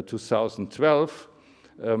 2012.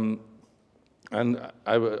 And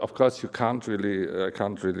of course, I can't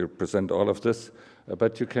really present all of this,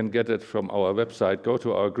 but you can get it from our website. Go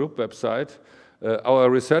to our group website. Our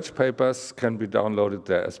research papers can be downloaded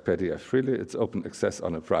there as PDF freely. It's open access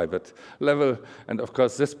on a private level. And of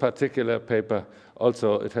course, this particular paper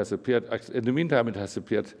also, it has appeared, in the meantime, it has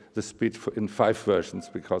appeared, the speech in 5 versions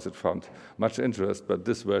because it found much interest, but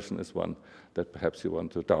this version is one that perhaps you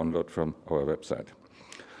want to download from our website.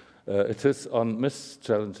 It is on myths,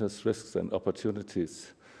 challenges, risks, and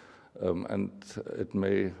opportunities. And it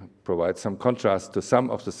may provide some contrast to some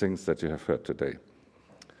of the things that you have heard today.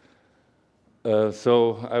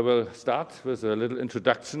 So I will start with a little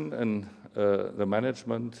introduction in the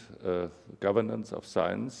management, governance of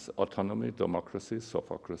science, autonomy, democracy,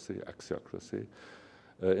 sophocracy, axiocracy,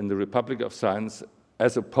 in the Republic of Science,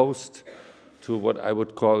 as opposed to what I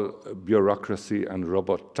would call bureaucracy and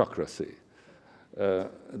robotocracy.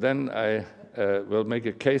 Then I will make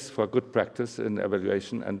a case for good practice in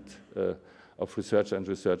evaluation and of research and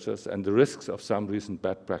researchers and the risks of some recent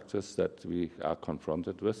bad practice that we are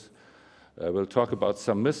confronted with. We'll talk about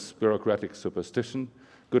some myths, bureaucratic superstition,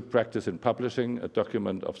 good practice in publishing, a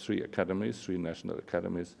document of 3 academies, 3 national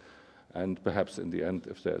academies, and perhaps in the end,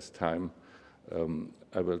 if there's time,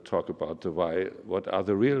 I will talk about the why, what are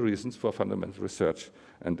the real reasons for fundamental research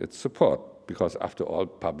and its support, because after all,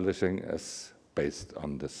 publishing is based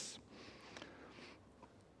on this.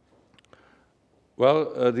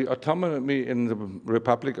 Well, the autonomy in the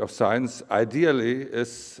Republic of Science ideally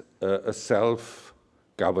is a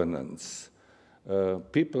self-governance.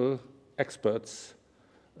 People, experts,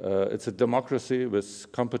 it's a democracy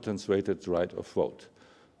with competence-weighted right of vote.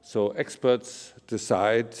 So experts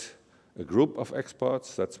decide, a group of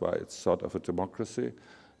experts, that's why it's sort of a democracy,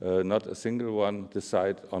 not a single one,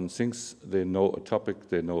 decide on things they know, a topic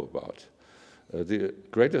they know about. The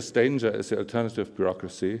greatest danger is the alternative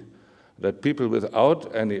bureaucracy, that people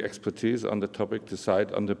without any expertise on the topic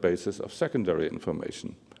decide on the basis of secondary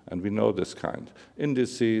information. And we know this kind.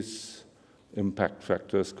 Indices, impact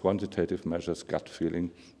factors, quantitative measures, gut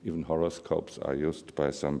feeling, even horoscopes are used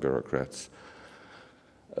by some bureaucrats.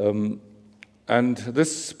 And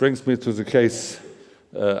this brings me to the case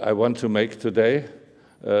I want to make today.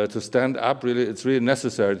 To stand up, really, it's really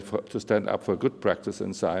necessary to stand up for good practice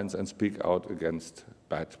in science and speak out against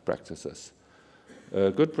bad practices.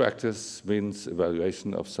 Good practice means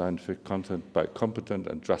evaluation of scientific content by competent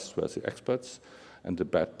and trustworthy experts, and the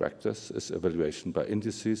bad practice is evaluation by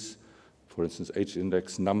indices, for instance,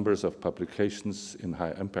 H-index, numbers of publications in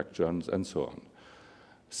high-impact journals, and so on.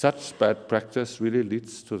 Such bad practice really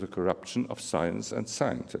leads to the corruption of science and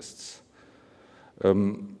scientists.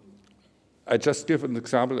 I just give an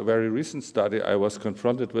example, a very recent study I was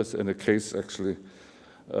confronted with in a case, actually,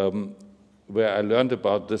 where I learned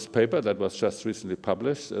about this paper that was just recently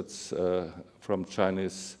published. It's from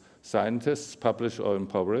Chinese scientists, published or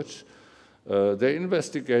impoverished. They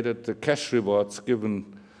investigated the cash rewards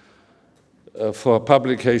given for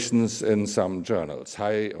publications in some journals,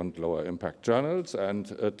 high and lower impact journals,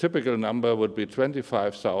 and a typical number would be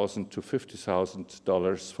 $25,000 to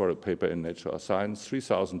 $50,000 for a paper in Nature or Science,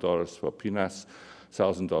 $3,000 for PNAS,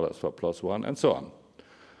 $1,000 for PLOS ONE, and so on.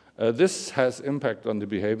 This has impact on the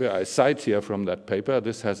behavior. I cite here from that paper.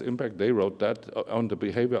 This has impact, they wrote that, on the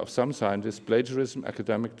behavior of some scientists. Plagiarism,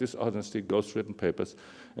 academic dishonesty, ghostwritten papers,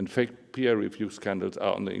 and fake peer review scandals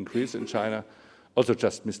are on the increase in China. Also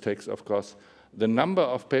just mistakes, of course. The number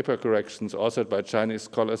of paper corrections authored by Chinese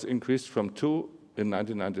scholars increased from 2 in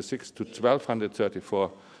 1996 to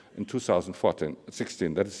 1,234 in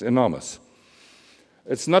 2016. That is enormous.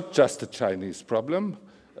 It's not just a Chinese problem.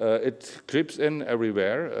 It creeps in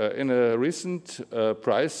everywhere. In a recent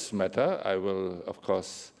prize matter, I will, of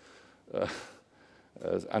course,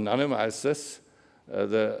 anonymize this.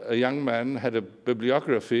 A young man had a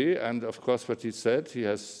bibliography, and of course what he said, he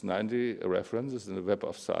has 90 references in the Web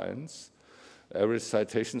of Science, average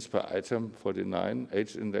citations per item 49,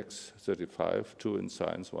 H-index 35, 2 in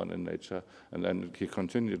Science, 1 in Nature, and then he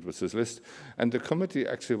continued with his list. And the committee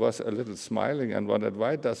actually was a little smiling and wondered,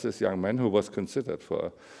 why does this young man, who was considered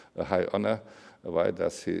for a high honor, why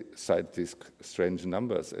does he cite these strange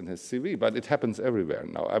numbers in his CV? But it happens everywhere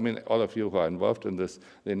now. I mean, all of you who are involved in this,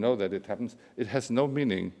 they know that it happens. It has no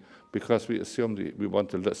meaning because we assume we want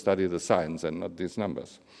to study the science and not these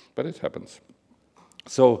numbers. But it happens.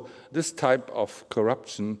 So this type of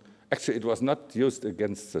corruption, actually it was not used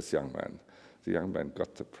against this young man. The young man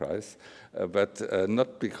got the prize, but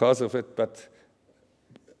not because of it, but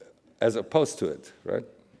as opposed to it, right?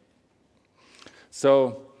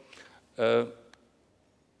 So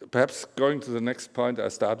perhaps going to the next point, I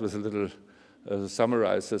start with a little,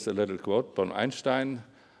 summarize this a little quote from Einstein.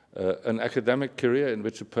 An academic career in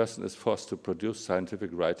which a person is forced to produce scientific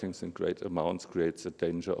writings in great amounts creates a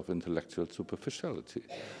danger of intellectual superficiality.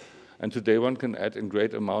 And today one can add in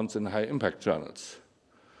great amounts in high-impact journals.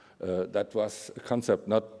 That was a concept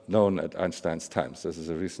not known at Einstein's times. This is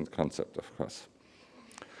a recent concept, of course.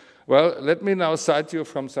 Well, let me now cite you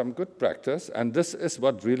from some good practice, and this is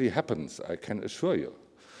what really happens, I can assure you.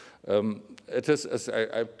 It is, as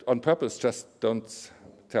I on purpose just don't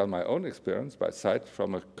tell my own experience, by cite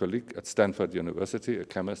from a colleague at Stanford University, a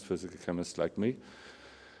chemist, physical chemist like me.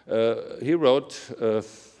 He wrote,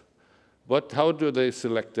 how do they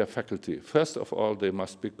select their faculty? First of all, they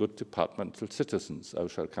must be good departmental citizens. I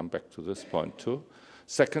shall come back to this point too.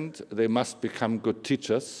 Second, they must become good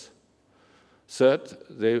teachers. Third,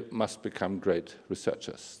 they must become great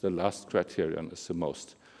researchers. The last criterion is the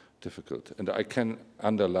most difficult. And I can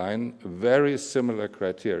underline very similar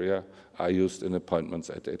criteria are used in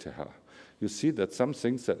appointments at ETH. you see that some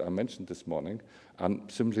things that are mentioned this morning are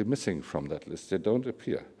simply missing from that list. They don't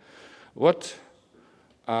appear. What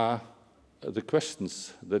are the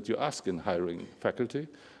questions that you ask in hiring faculty?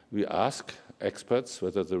 We ask experts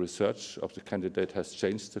whether the research of the candidate has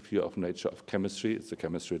changed the view of nature of chemistry, it's the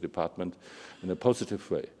chemistry department, in a positive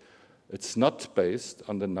way. It's not based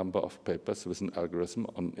on the number of papers with an algorithm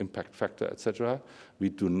on impact factor, etc. We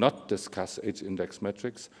do not discuss H-index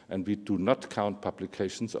metrics, and we do not count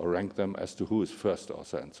publications or rank them as to who is first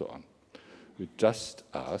author and so on. We just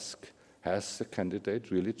ask, has the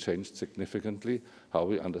candidate really changed significantly how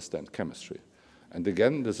we understand chemistry? And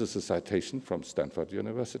again, this is a citation from Stanford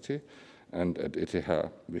University, and at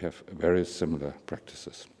ETH we have very similar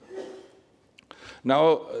practices.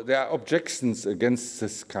 Now, there are objections against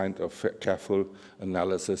this kind of careful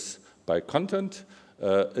analysis by content.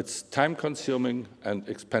 It's time-consuming and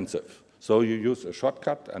expensive. So you use a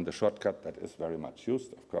shortcut, and the shortcut that is very much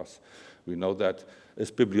used, of course, we know that,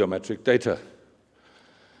 is bibliometric data.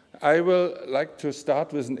 I will like to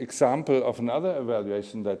start with an example of another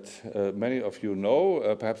evaluation that many of you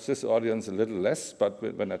know, perhaps this audience a little less, but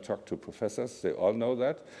when I talk to professors, they all know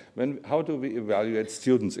that. How do we evaluate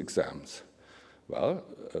students' exams? Well,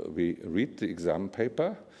 we read the exam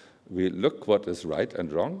paper, we look what is right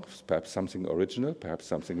and wrong, perhaps something original, perhaps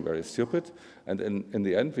something very stupid, and in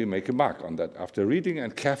the end we make a mark on that after reading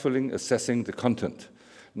and carefully assessing the content.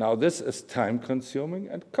 Now this is time-consuming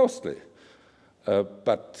and costly,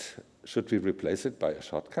 but should we replace it by a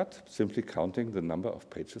shortcut, simply counting the number of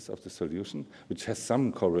pages of the solution, which has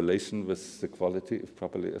some correlation with the quality if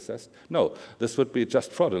properly assessed? No, this would be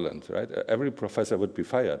just fraudulent, right? Every professor would be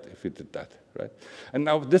fired if we did that, right? And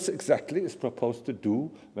now this exactly is proposed to do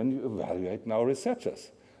when you evaluate now researchers.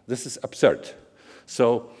 This is absurd.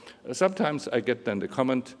 So sometimes I get then the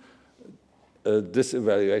comment, this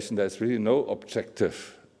evaluation, there's really no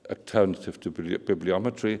objective alternative to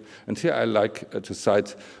bibliometry. And here I like to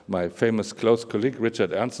cite my famous close colleague,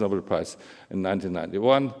 Richard Ernst, Nobel Prize in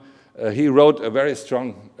 1991. He wrote a very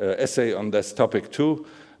strong essay on this topic too,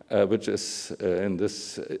 which is in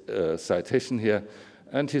this citation here.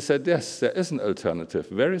 And he said, yes, there is an alternative.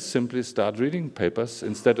 Very simply start reading papers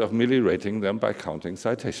instead of merely rating them by counting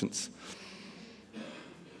citations.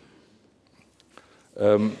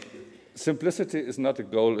 Simplicity is not a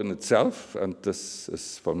goal in itself, and this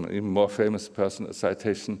is from an even more famous person, a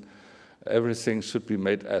citation. Everything should be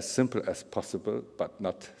made as simple as possible, but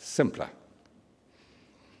not simpler.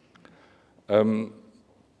 Now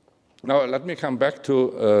let me come back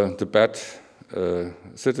to the bad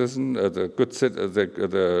citizen, the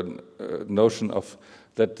notion of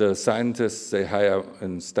that the scientists they hire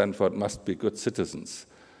in Stanford must be good citizens.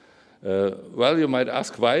 Well, you might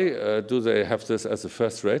ask, why do they have this as a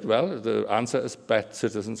first rate? Well, the answer is bad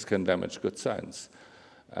citizens can damage good science.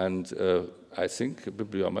 And I think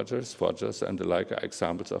bibliometers, forgers, and the like are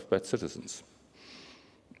examples of bad citizens.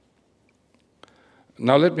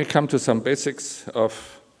 Now let me come to some basics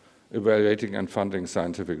of evaluating and funding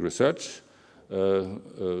scientific research. A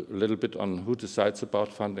little bit on who decides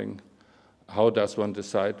about funding, how does one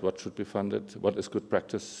decide what should be funded, what is good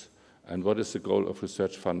practice, and what is the goal of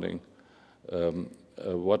research funding?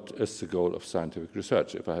 What is the goal of scientific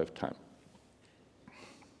research, if I have time?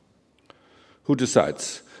 Who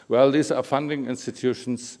decides? Well, these are funding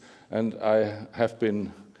institutions, and I have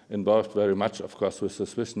been involved very much, of course, with the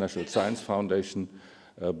Swiss National Science Foundation,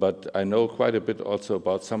 but I know quite a bit also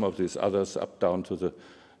about some of these others, up down to the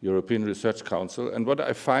European Research Council. And what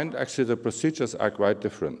I find, actually, the procedures are quite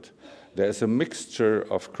different. There is a mixture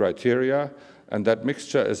of criteria, and that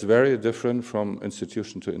mixture is very different from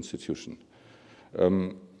institution to institution.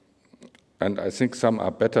 And I think some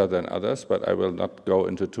are better than others, but I will not go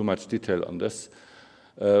into too much detail on this.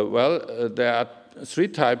 There are three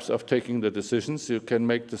types of taking the decisions. You can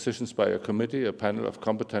make decisions by a committee, a panel of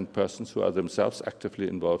competent persons who are themselves actively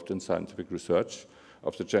involved in scientific research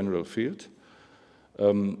of the general field.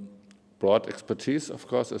 Broad expertise, of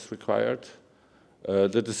course, is required.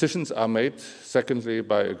 The decisions are made, secondly,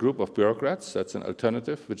 by a group of bureaucrats. That's an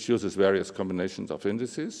alternative, which uses various combinations of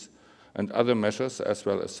indices and other measures, as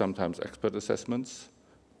well as sometimes expert assessments,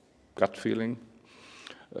 gut feeling.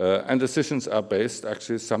 And decisions are based,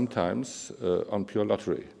 actually, sometimes on pure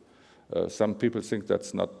lottery. Some people think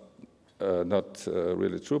that's not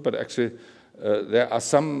really true, but actually, there are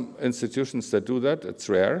some institutions that do that. It's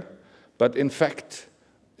rare. But in fact,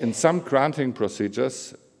 in some granting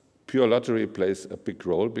procedures, pure lottery plays a big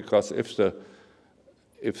role, because if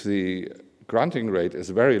the granting rate is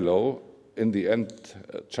very low, in the end,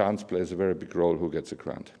 chance plays a very big role who gets a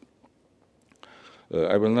grant.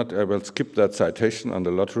 I will skip that citation on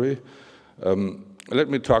the lottery. Let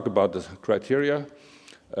me talk about the criteria.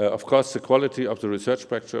 Of course, the quality of the research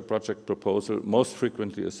project proposal most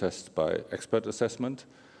frequently assessed by expert assessment.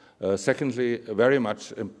 Secondly, very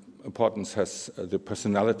much importance has the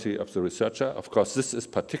personality of the researcher. Of course, this is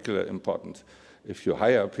particularly important. If you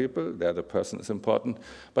hire people, there the person is important.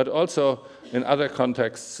 But also, in other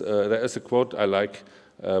contexts, there is a quote I like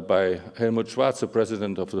by Helmut Schwarz, the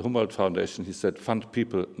president of the Humboldt Foundation. He said, "Fund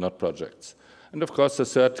people, not projects." And of course, the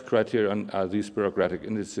third criterion are these bureaucratic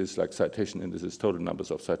indices like citation indices, total numbers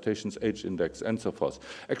of citations, age index, and so forth.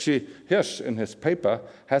 Actually, Hirsch, in his paper,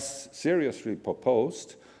 has seriously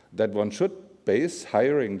proposed that one should base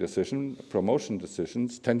hiring decision, promotion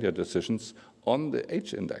decisions, tenure decisions on the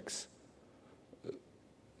age index.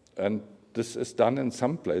 And this is done in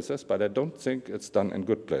some places, but I don't think it's done in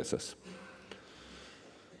good places.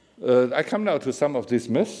 I come now to some of these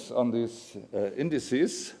myths on these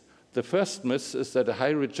indices. The first myth is that a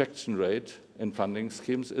high rejection rate in funding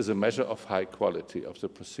schemes is a measure of high quality of the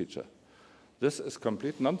procedure. This is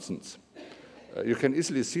complete nonsense. You can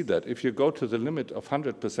easily see that. If you go to the limit of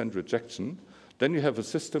 100% rejection, then you have a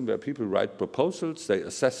system where people write proposals, they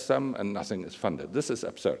assess them, and nothing is funded. This is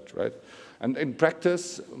absurd, right? And in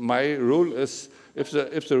practice, my rule is if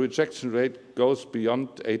the rejection rate goes beyond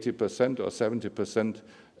 80% or 70%,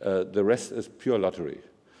 the rest is pure lottery.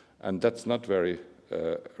 And that's not very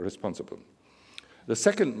responsible. The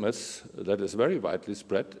second myth that is very widely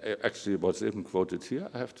spread, actually was even quoted here,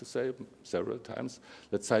 I have to say, several times,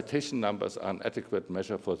 that citation numbers are an adequate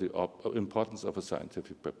measure for the importance of a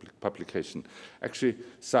scientific publication. Actually,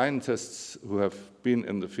 scientists who have been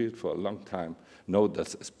in the field for a long time know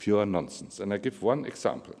this is pure nonsense. And I give one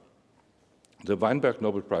example. The Weinberg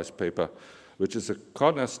Nobel Prize paper, which is a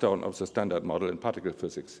cornerstone of the standard model in particle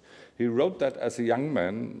physics. He wrote that as a young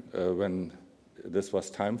man when this was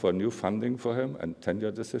time for new funding for him and tenure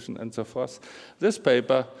decision and so forth. This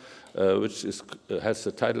paper, which has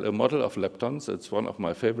the title A Model of Leptons, it's one of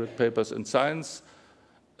my favorite papers in science,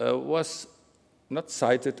 was not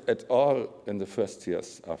cited at all in the first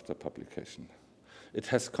years after publication. It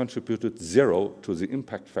has contributed 0 to the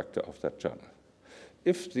impact factor of that journal.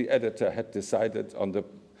 If the editor had decided on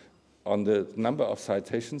the number of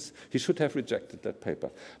citations, he should have rejected that paper.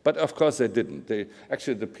 But of course they didn't.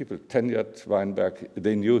 Actually, the people tenured Weinberg,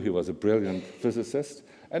 they knew he was a brilliant physicist.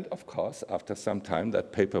 And of course, after some time,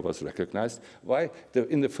 that paper was recognized. Why?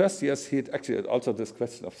 In the first years, he had actually also this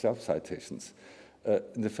question of self-citations.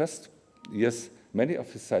 In the first years, many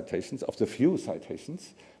of his citations, of the few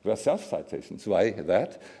citations, were self-citations. Why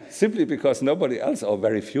that? Simply because nobody else, or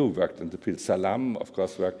very few, worked in the field. Salam, of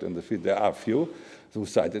course, worked in the field. There are few who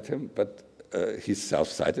cited him, but he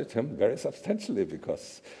self-cited him very substantially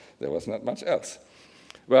because there was not much else.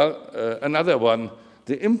 Well, another one,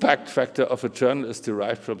 the impact factor of a journal is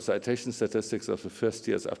derived from citation statistics of the first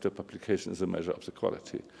years after publication as a measure of the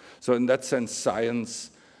quality. So in that sense, science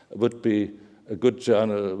would be a good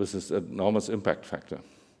journal with this enormous impact factor.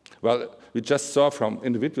 Well, we just saw from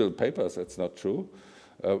individual papers that's not true.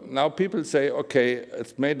 Now people say, okay,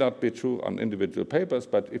 it may not be true on individual papers,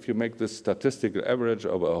 but if you make this statistical average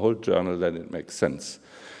over a whole journal, then it makes sense.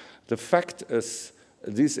 The fact is,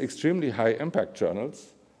 these extremely high impact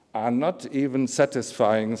journals are not even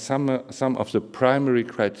satisfying some of the primary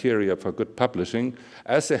criteria for good publishing,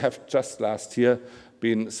 as they have just last year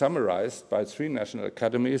been summarized by 3 national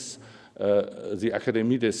academies, the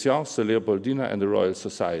Académie des Sciences, the Leopoldina, and the Royal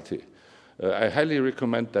Society. I highly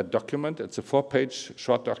recommend that document. It's a 4-page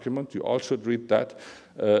short document. You all should read that.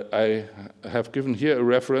 I have given here a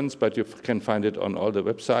reference, but you can find it on all the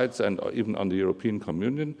websites and even on the European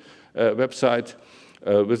Communion website.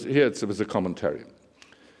 Here it's with a commentary.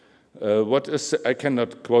 I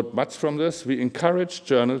cannot quote much from this. We encourage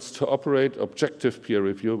journals to operate objective peer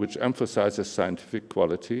review, which emphasizes scientific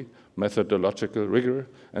quality, methodological rigor,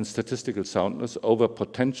 and statistical soundness over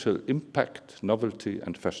potential impact, novelty,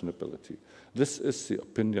 and fashionability. This is the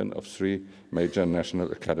opinion of 3 major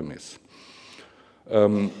national academies.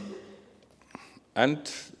 And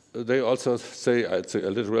they also say, it's a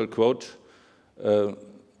literal quote,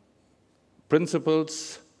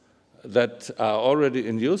 principles that are already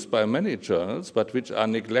in use by many journals, but which are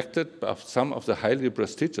neglected by some of the highly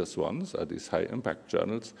prestigious ones, are these high-impact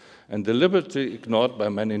journals, and deliberately ignored by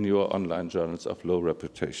many newer online journals of low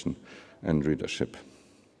reputation and readership.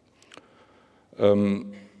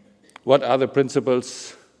 What are the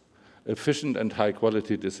principles? Efficient and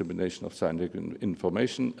high-quality dissemination of scientific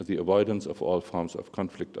information, the avoidance of all forms of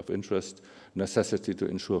conflict of interest, necessity to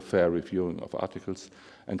ensure fair reviewing of articles,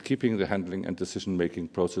 and keeping the handling and decision-making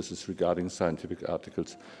processes regarding scientific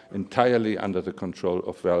articles entirely under the control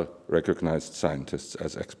of well-recognized scientists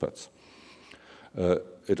as experts.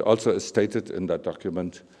 It also is stated in that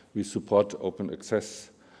document, we support open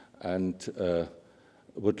access and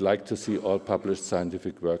would like to see all published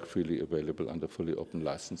scientific work freely available under fully open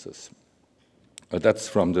licenses. That's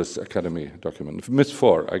from this Academy document. Myth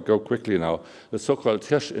 4, I go quickly now. The so-called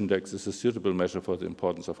Hirsch index is a suitable measure for the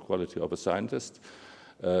importance of quality of a scientist.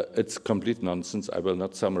 It's complete nonsense. I will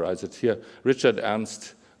not summarize it here. Richard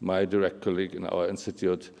Ernst, my direct colleague in our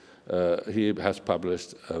institute, he has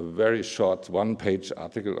published a very short one-page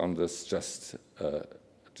article on this, just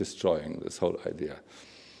destroying this whole idea.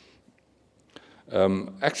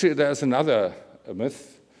 Actually, there's another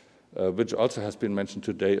myth, which also has been mentioned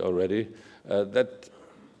today already, that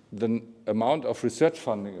the amount of research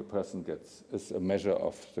funding a person gets is a measure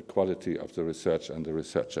of the quality of the research and the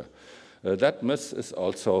researcher. That myth is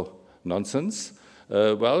also nonsense.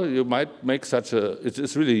 Well, you might make such a, it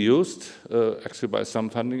is really used actually by some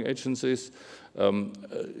funding agencies.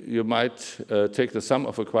 You might take the sum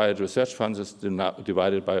of acquired research funds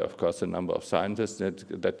divided by, of course, the number of scientists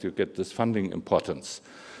that you get this funding importance.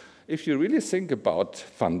 If you really think about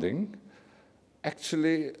funding,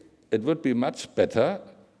 actually, it would be much better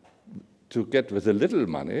to get with a little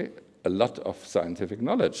money a lot of scientific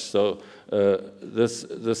knowledge. So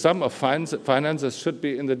the sum of finances should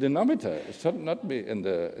be in the denominator. It should not be in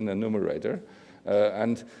the numerator.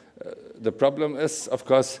 The problem is, of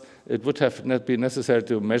course, it would have not been necessary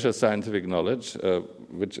to measure scientific knowledge,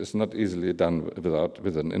 which is not easily done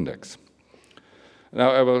with an index.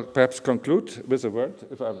 Now I will perhaps conclude with a word,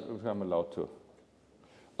 if I'm allowed to,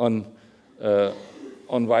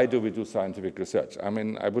 on why do we do scientific research. I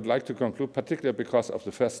mean, I would like to conclude particularly because of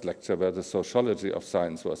the first lecture where the sociology of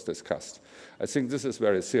science was discussed. I think this is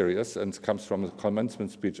very serious and comes from a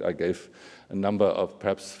commencement speech I gave a number of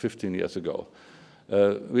perhaps 15 years ago.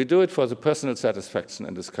 We do it for the personal satisfaction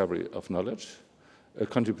and discovery of knowledge, a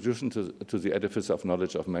contribution to the edifice of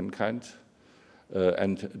knowledge of mankind,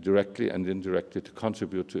 and directly and indirectly to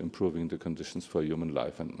contribute to improving the conditions for human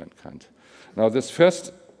life and mankind. Now, this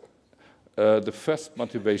the first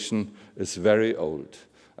motivation is very old.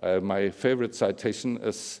 My favorite citation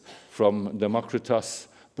is from Democritus,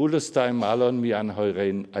 Bulestai malon mian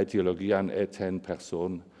heurein ideologian eten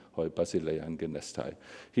person hoi basilean genestai.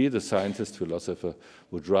 He, the scientist, philosopher,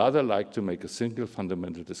 would rather like to make a single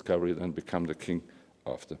fundamental discovery than become the king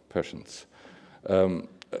of the Persians.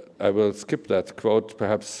 I will skip that quote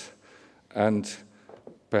perhaps and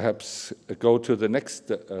perhaps go to the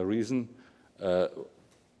next reason. There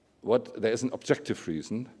is an objective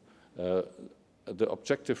reason. The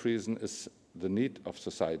objective reason is the need of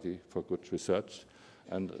society for good research.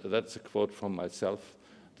 And that's a quote from myself.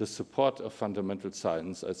 The support of fundamental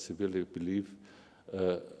science, I severely believe,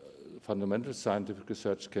 fundamental scientific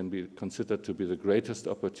research can be considered to be the greatest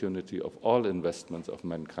opportunity of all investments of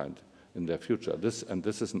mankind in their future. This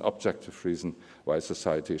is an objective reason why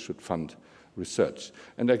society should fund research.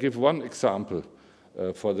 And I give one example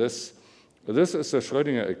for this. This is the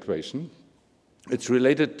Schrödinger equation. It's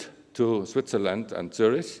related to Switzerland and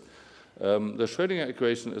Zurich. The Schrödinger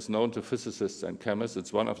equation is known to physicists and chemists.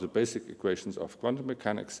 It's one of the basic equations of quantum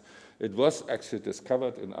mechanics. It was actually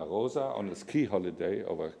discovered in Arosa on a ski holiday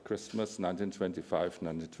over Christmas 1925,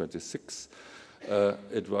 1926.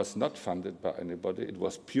 It was not funded by anybody. It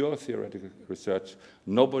was pure theoretical research.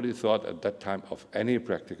 Nobody thought at that time of any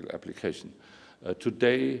practical application.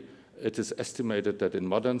 Today, it is estimated that in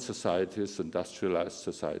modern societies, industrialized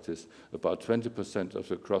societies, about 20% of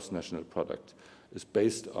the gross-national product is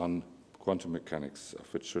based on quantum mechanics,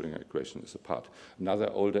 of which Schrödinger equation is a part. Another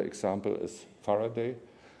older example is Faraday.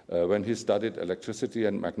 When he studied electricity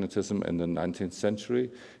and magnetism in the 19th century,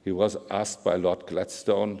 he was asked by Lord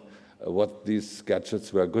Gladstone what these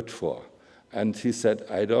gadgets were good for. And he said,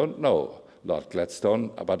 I don't know, Lord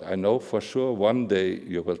Gladstone, but I know for sure one day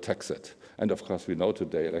you will tax it. And of course, we know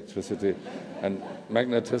today electricity and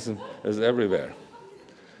magnetism is everywhere.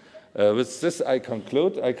 With this, I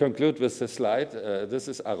conclude. I conclude with this slide. This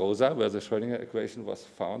is Arosa, where the Schrödinger equation was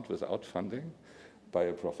found without funding by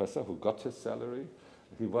a professor who got his salary.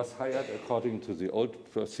 He was hired according to the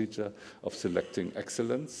old procedure of selecting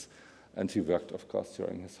excellence, and he worked, of course,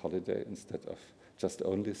 during his holiday instead of just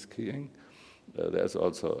only skiing. There's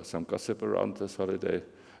also some gossip around this holiday.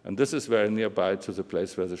 And this is very nearby to the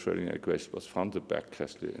place where the Schrödinger equation was found, the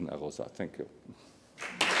Bergkästli in Arosa. Thank you.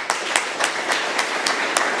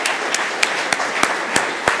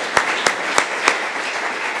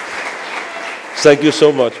 Thank you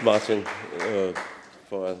so much, Martin,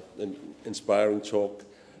 for an inspiring talk.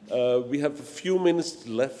 We have a few minutes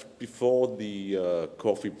left before the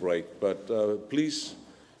coffee break, but please,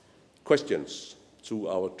 questions to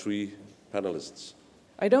our three panelists.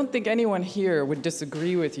 I don't think anyone here would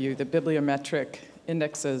disagree with you that bibliometric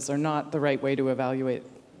indexes are not the right way to evaluate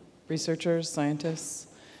researchers, scientists.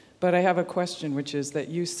 But I have a question, which is that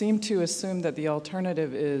you seem to assume that the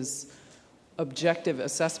alternative is objective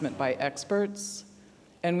assessment by experts.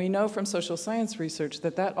 And we know from social science research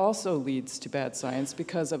that that also leads to bad science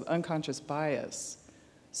because of unconscious bias.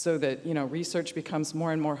 So that, you know, research becomes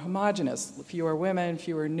more and more homogeneous, fewer women,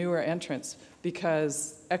 fewer newer entrants,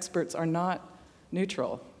 because experts are not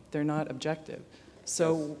neutral, they're not objective.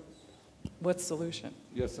 So what's the solution?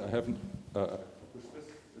 Yes, I haven't.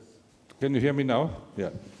 Can you hear me now? Yeah.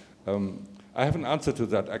 I have an answer to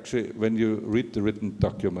that. Actually, when you read the written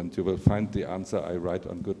document, you will find the answer I write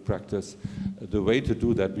on good practice. The way to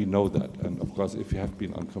do that, we know that. And of course, if you have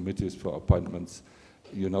been on committees for appointments,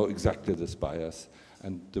 you know exactly this bias.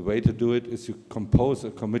 And the way to do it is you compose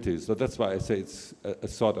a committee. So that's why I say it's a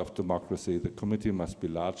sort of democracy. The committee must be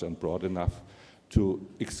large and broad enough to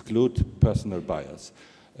exclude personal bias.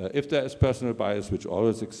 If there is personal bias, which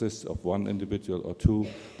always exists of one individual or two,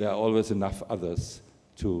 there are always enough others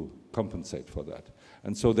to compensate for that.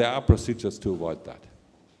 And so there are procedures to avoid that.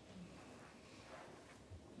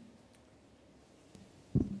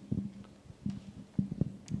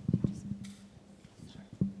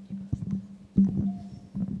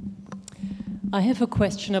 I have a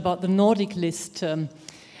question about the Nordic List.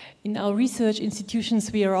 In our research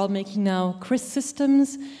institutions, we are all making now CRIS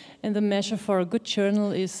systems, and the measure for a good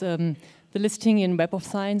journal is the listing in Web of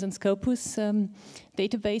Science and Scopus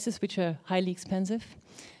databases, which are highly expensive.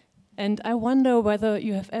 And I wonder whether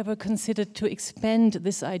you have ever considered to expand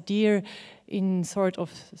this idea in sort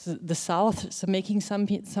of the South, so making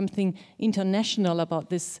something international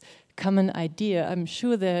about this common idea. I'm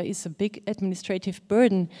sure there is a big administrative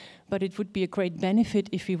burden, but it would be a great benefit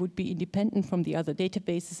if we would be independent from the other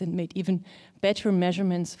databases and made even better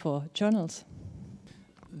measurements for journals.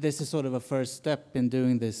 This is sort of a first step in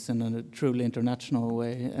doing this in a truly international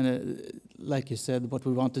way. And like you said, what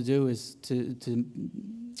we want to do is to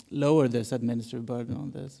lower this administrative burden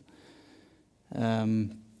on this.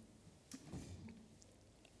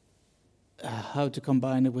 How to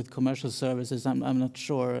combine it with commercial services, I'm not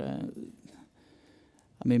sure.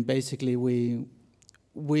 I mean, basically,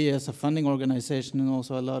 we as a funding organization and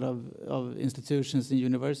also a lot of institutions and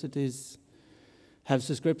universities have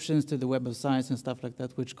subscriptions to the Web of Science and stuff like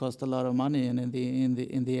that, which cost a lot of money. And in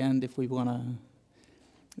the end, if we wanna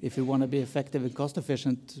be effective and cost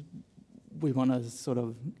efficient, we wanna sort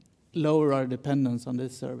of lower our dependence on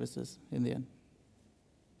these services in the end.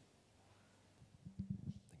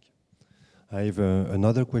 I have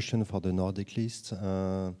another question for the Nordic List.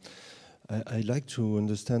 I'd like to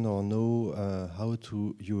understand or know how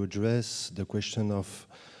you address the question of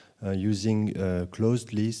using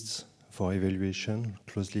closed lists for evaluation,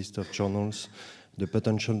 closed list of journals, the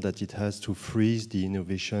potential that it has to freeze the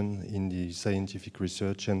innovation in the scientific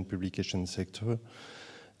research and publication sector,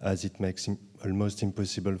 as it makes it almost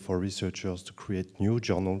impossible for researchers to create new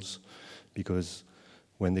journals, because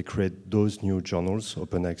when they create those new journals,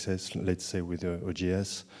 open access, let's say with the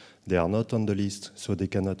OGS, they are not on the list, so they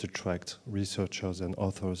cannot attract researchers and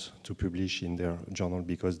authors to publish in their journal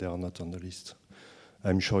because they are not on the list.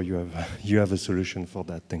 I'm sure you have a solution for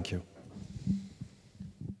that. Thank you.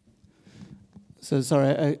 So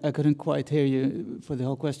sorry, I couldn't quite hear you for the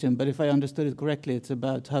whole question, but if I understood it correctly, it's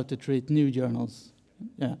about how to treat new journals.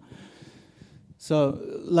 Yeah. So,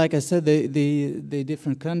 like I said, the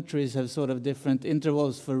different countries have sort of different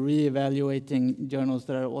intervals for re-evaluating journals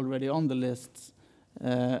that are already on the lists.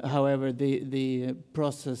 However, the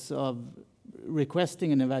process of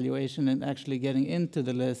requesting an evaluation and actually getting into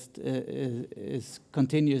the list is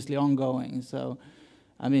continuously ongoing. So,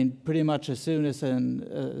 I mean, pretty much as soon as a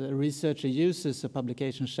researcher uses a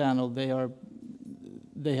publication channel, they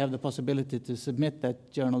have the possibility to submit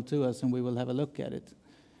that journal to us, and we will have a look at it.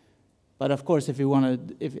 But of course, if you want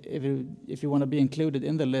to be included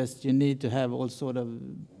in the list, you need to have all sort of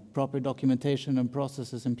proper documentation and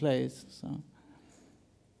processes in place. So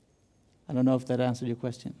I don't know if that answered your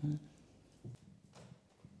question.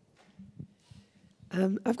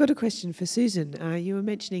 I've got a question for Susan. You were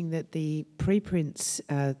mentioning that the preprints,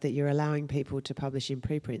 that you're allowing people to publish in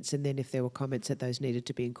preprints, and then if there were comments that those needed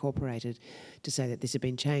to be incorporated to say that this had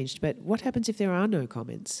been changed. But what happens if there are no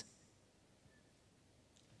comments?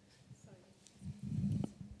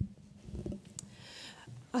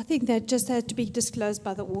 I think that just has to be disclosed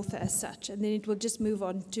by the author as such, and then it will just move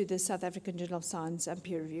on to the South African Journal of Science and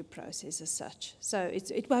peer review process as such. So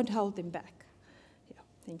it won't hold them back. Yeah,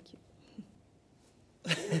 thank you.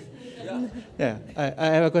 Yeah, I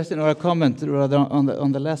have a question or a comment rather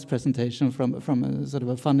on the last presentation from a sort of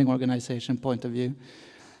a funding organization point of view.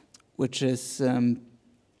 which is,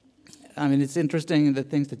 I mean, it's interesting the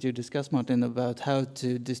things that you discussed, Martin, about how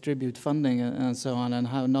to distribute funding and so on, and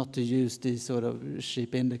how not to use these sort of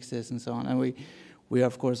cheap indexes and so on. And we are,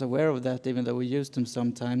 of course, aware of that, even though we use them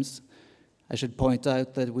sometimes. I should point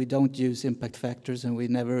out that we don't use impact factors, and we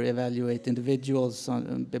never evaluate individuals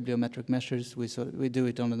on bibliometric measures. We do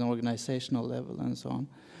it on an organizational level and so on.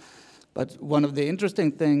 But one of the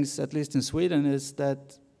interesting things, at least in Sweden, is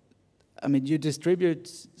that, I mean, you distribute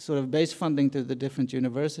sort of base funding to the different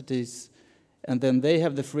universities, and then they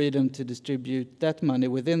have the freedom to distribute that money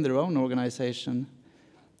within their own organization.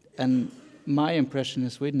 And my impression in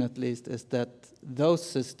Sweden, at least, is that those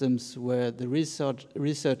systems where the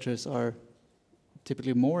researchers are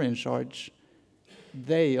typically more in charge,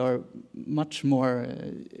 they are much more,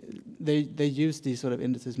 they use these sort of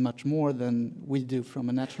indices much more than we do from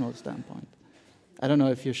a national standpoint. I don't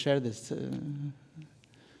know if you share this.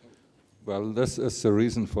 Well, this is the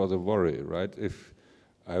reason for the worry, right? If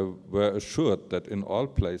I were assured that in all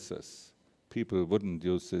places people wouldn't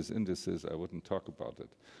use these indices, I wouldn't talk about it.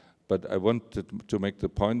 But I wanted to make the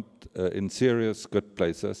point, in serious good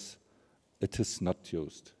places, it is not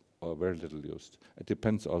used, or very little used. It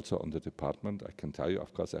depends also on the department. I can tell you,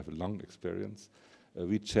 of course, I have a long experience.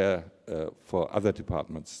 We chair for other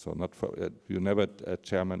departments, so not for, you never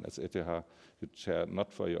chairman as ETH, you chair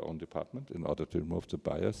not for your own department in order to remove the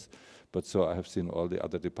bias. But so I have seen all the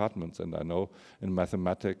other departments, and I know in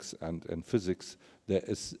mathematics and in physics, there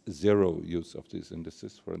is zero use of these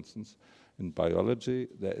indices, for instance. In biology,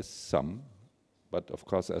 there is some, but of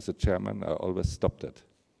course, as a chairman, I always stopped it.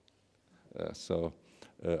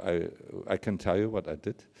 I can tell you what I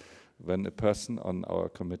did. When a person on our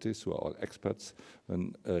committees, who are all experts,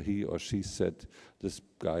 when he or she said, this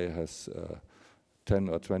guy has 10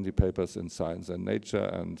 or 20 papers in Science and Nature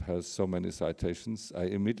and has so many citations, I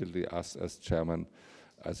immediately asked as chairman,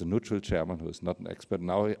 as a neutral chairman who is not an expert,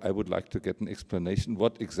 now I would like to get an explanation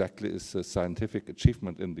what exactly is the scientific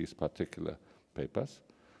achievement in these particular papers.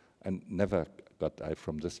 And never got I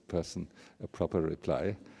from this person a proper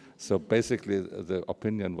reply. So basically the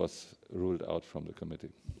opinion was ruled out from the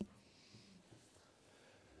committee.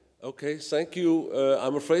 Okay, thank you.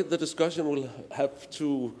 I'm afraid the discussion will have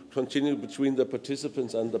to continue between the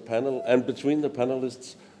participants and the panel, and between the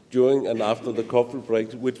panelists during and after the coffee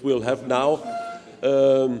break, which we'll have now.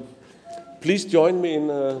 Please join me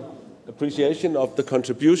in appreciation of the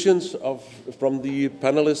contributions from the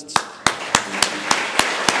panelists.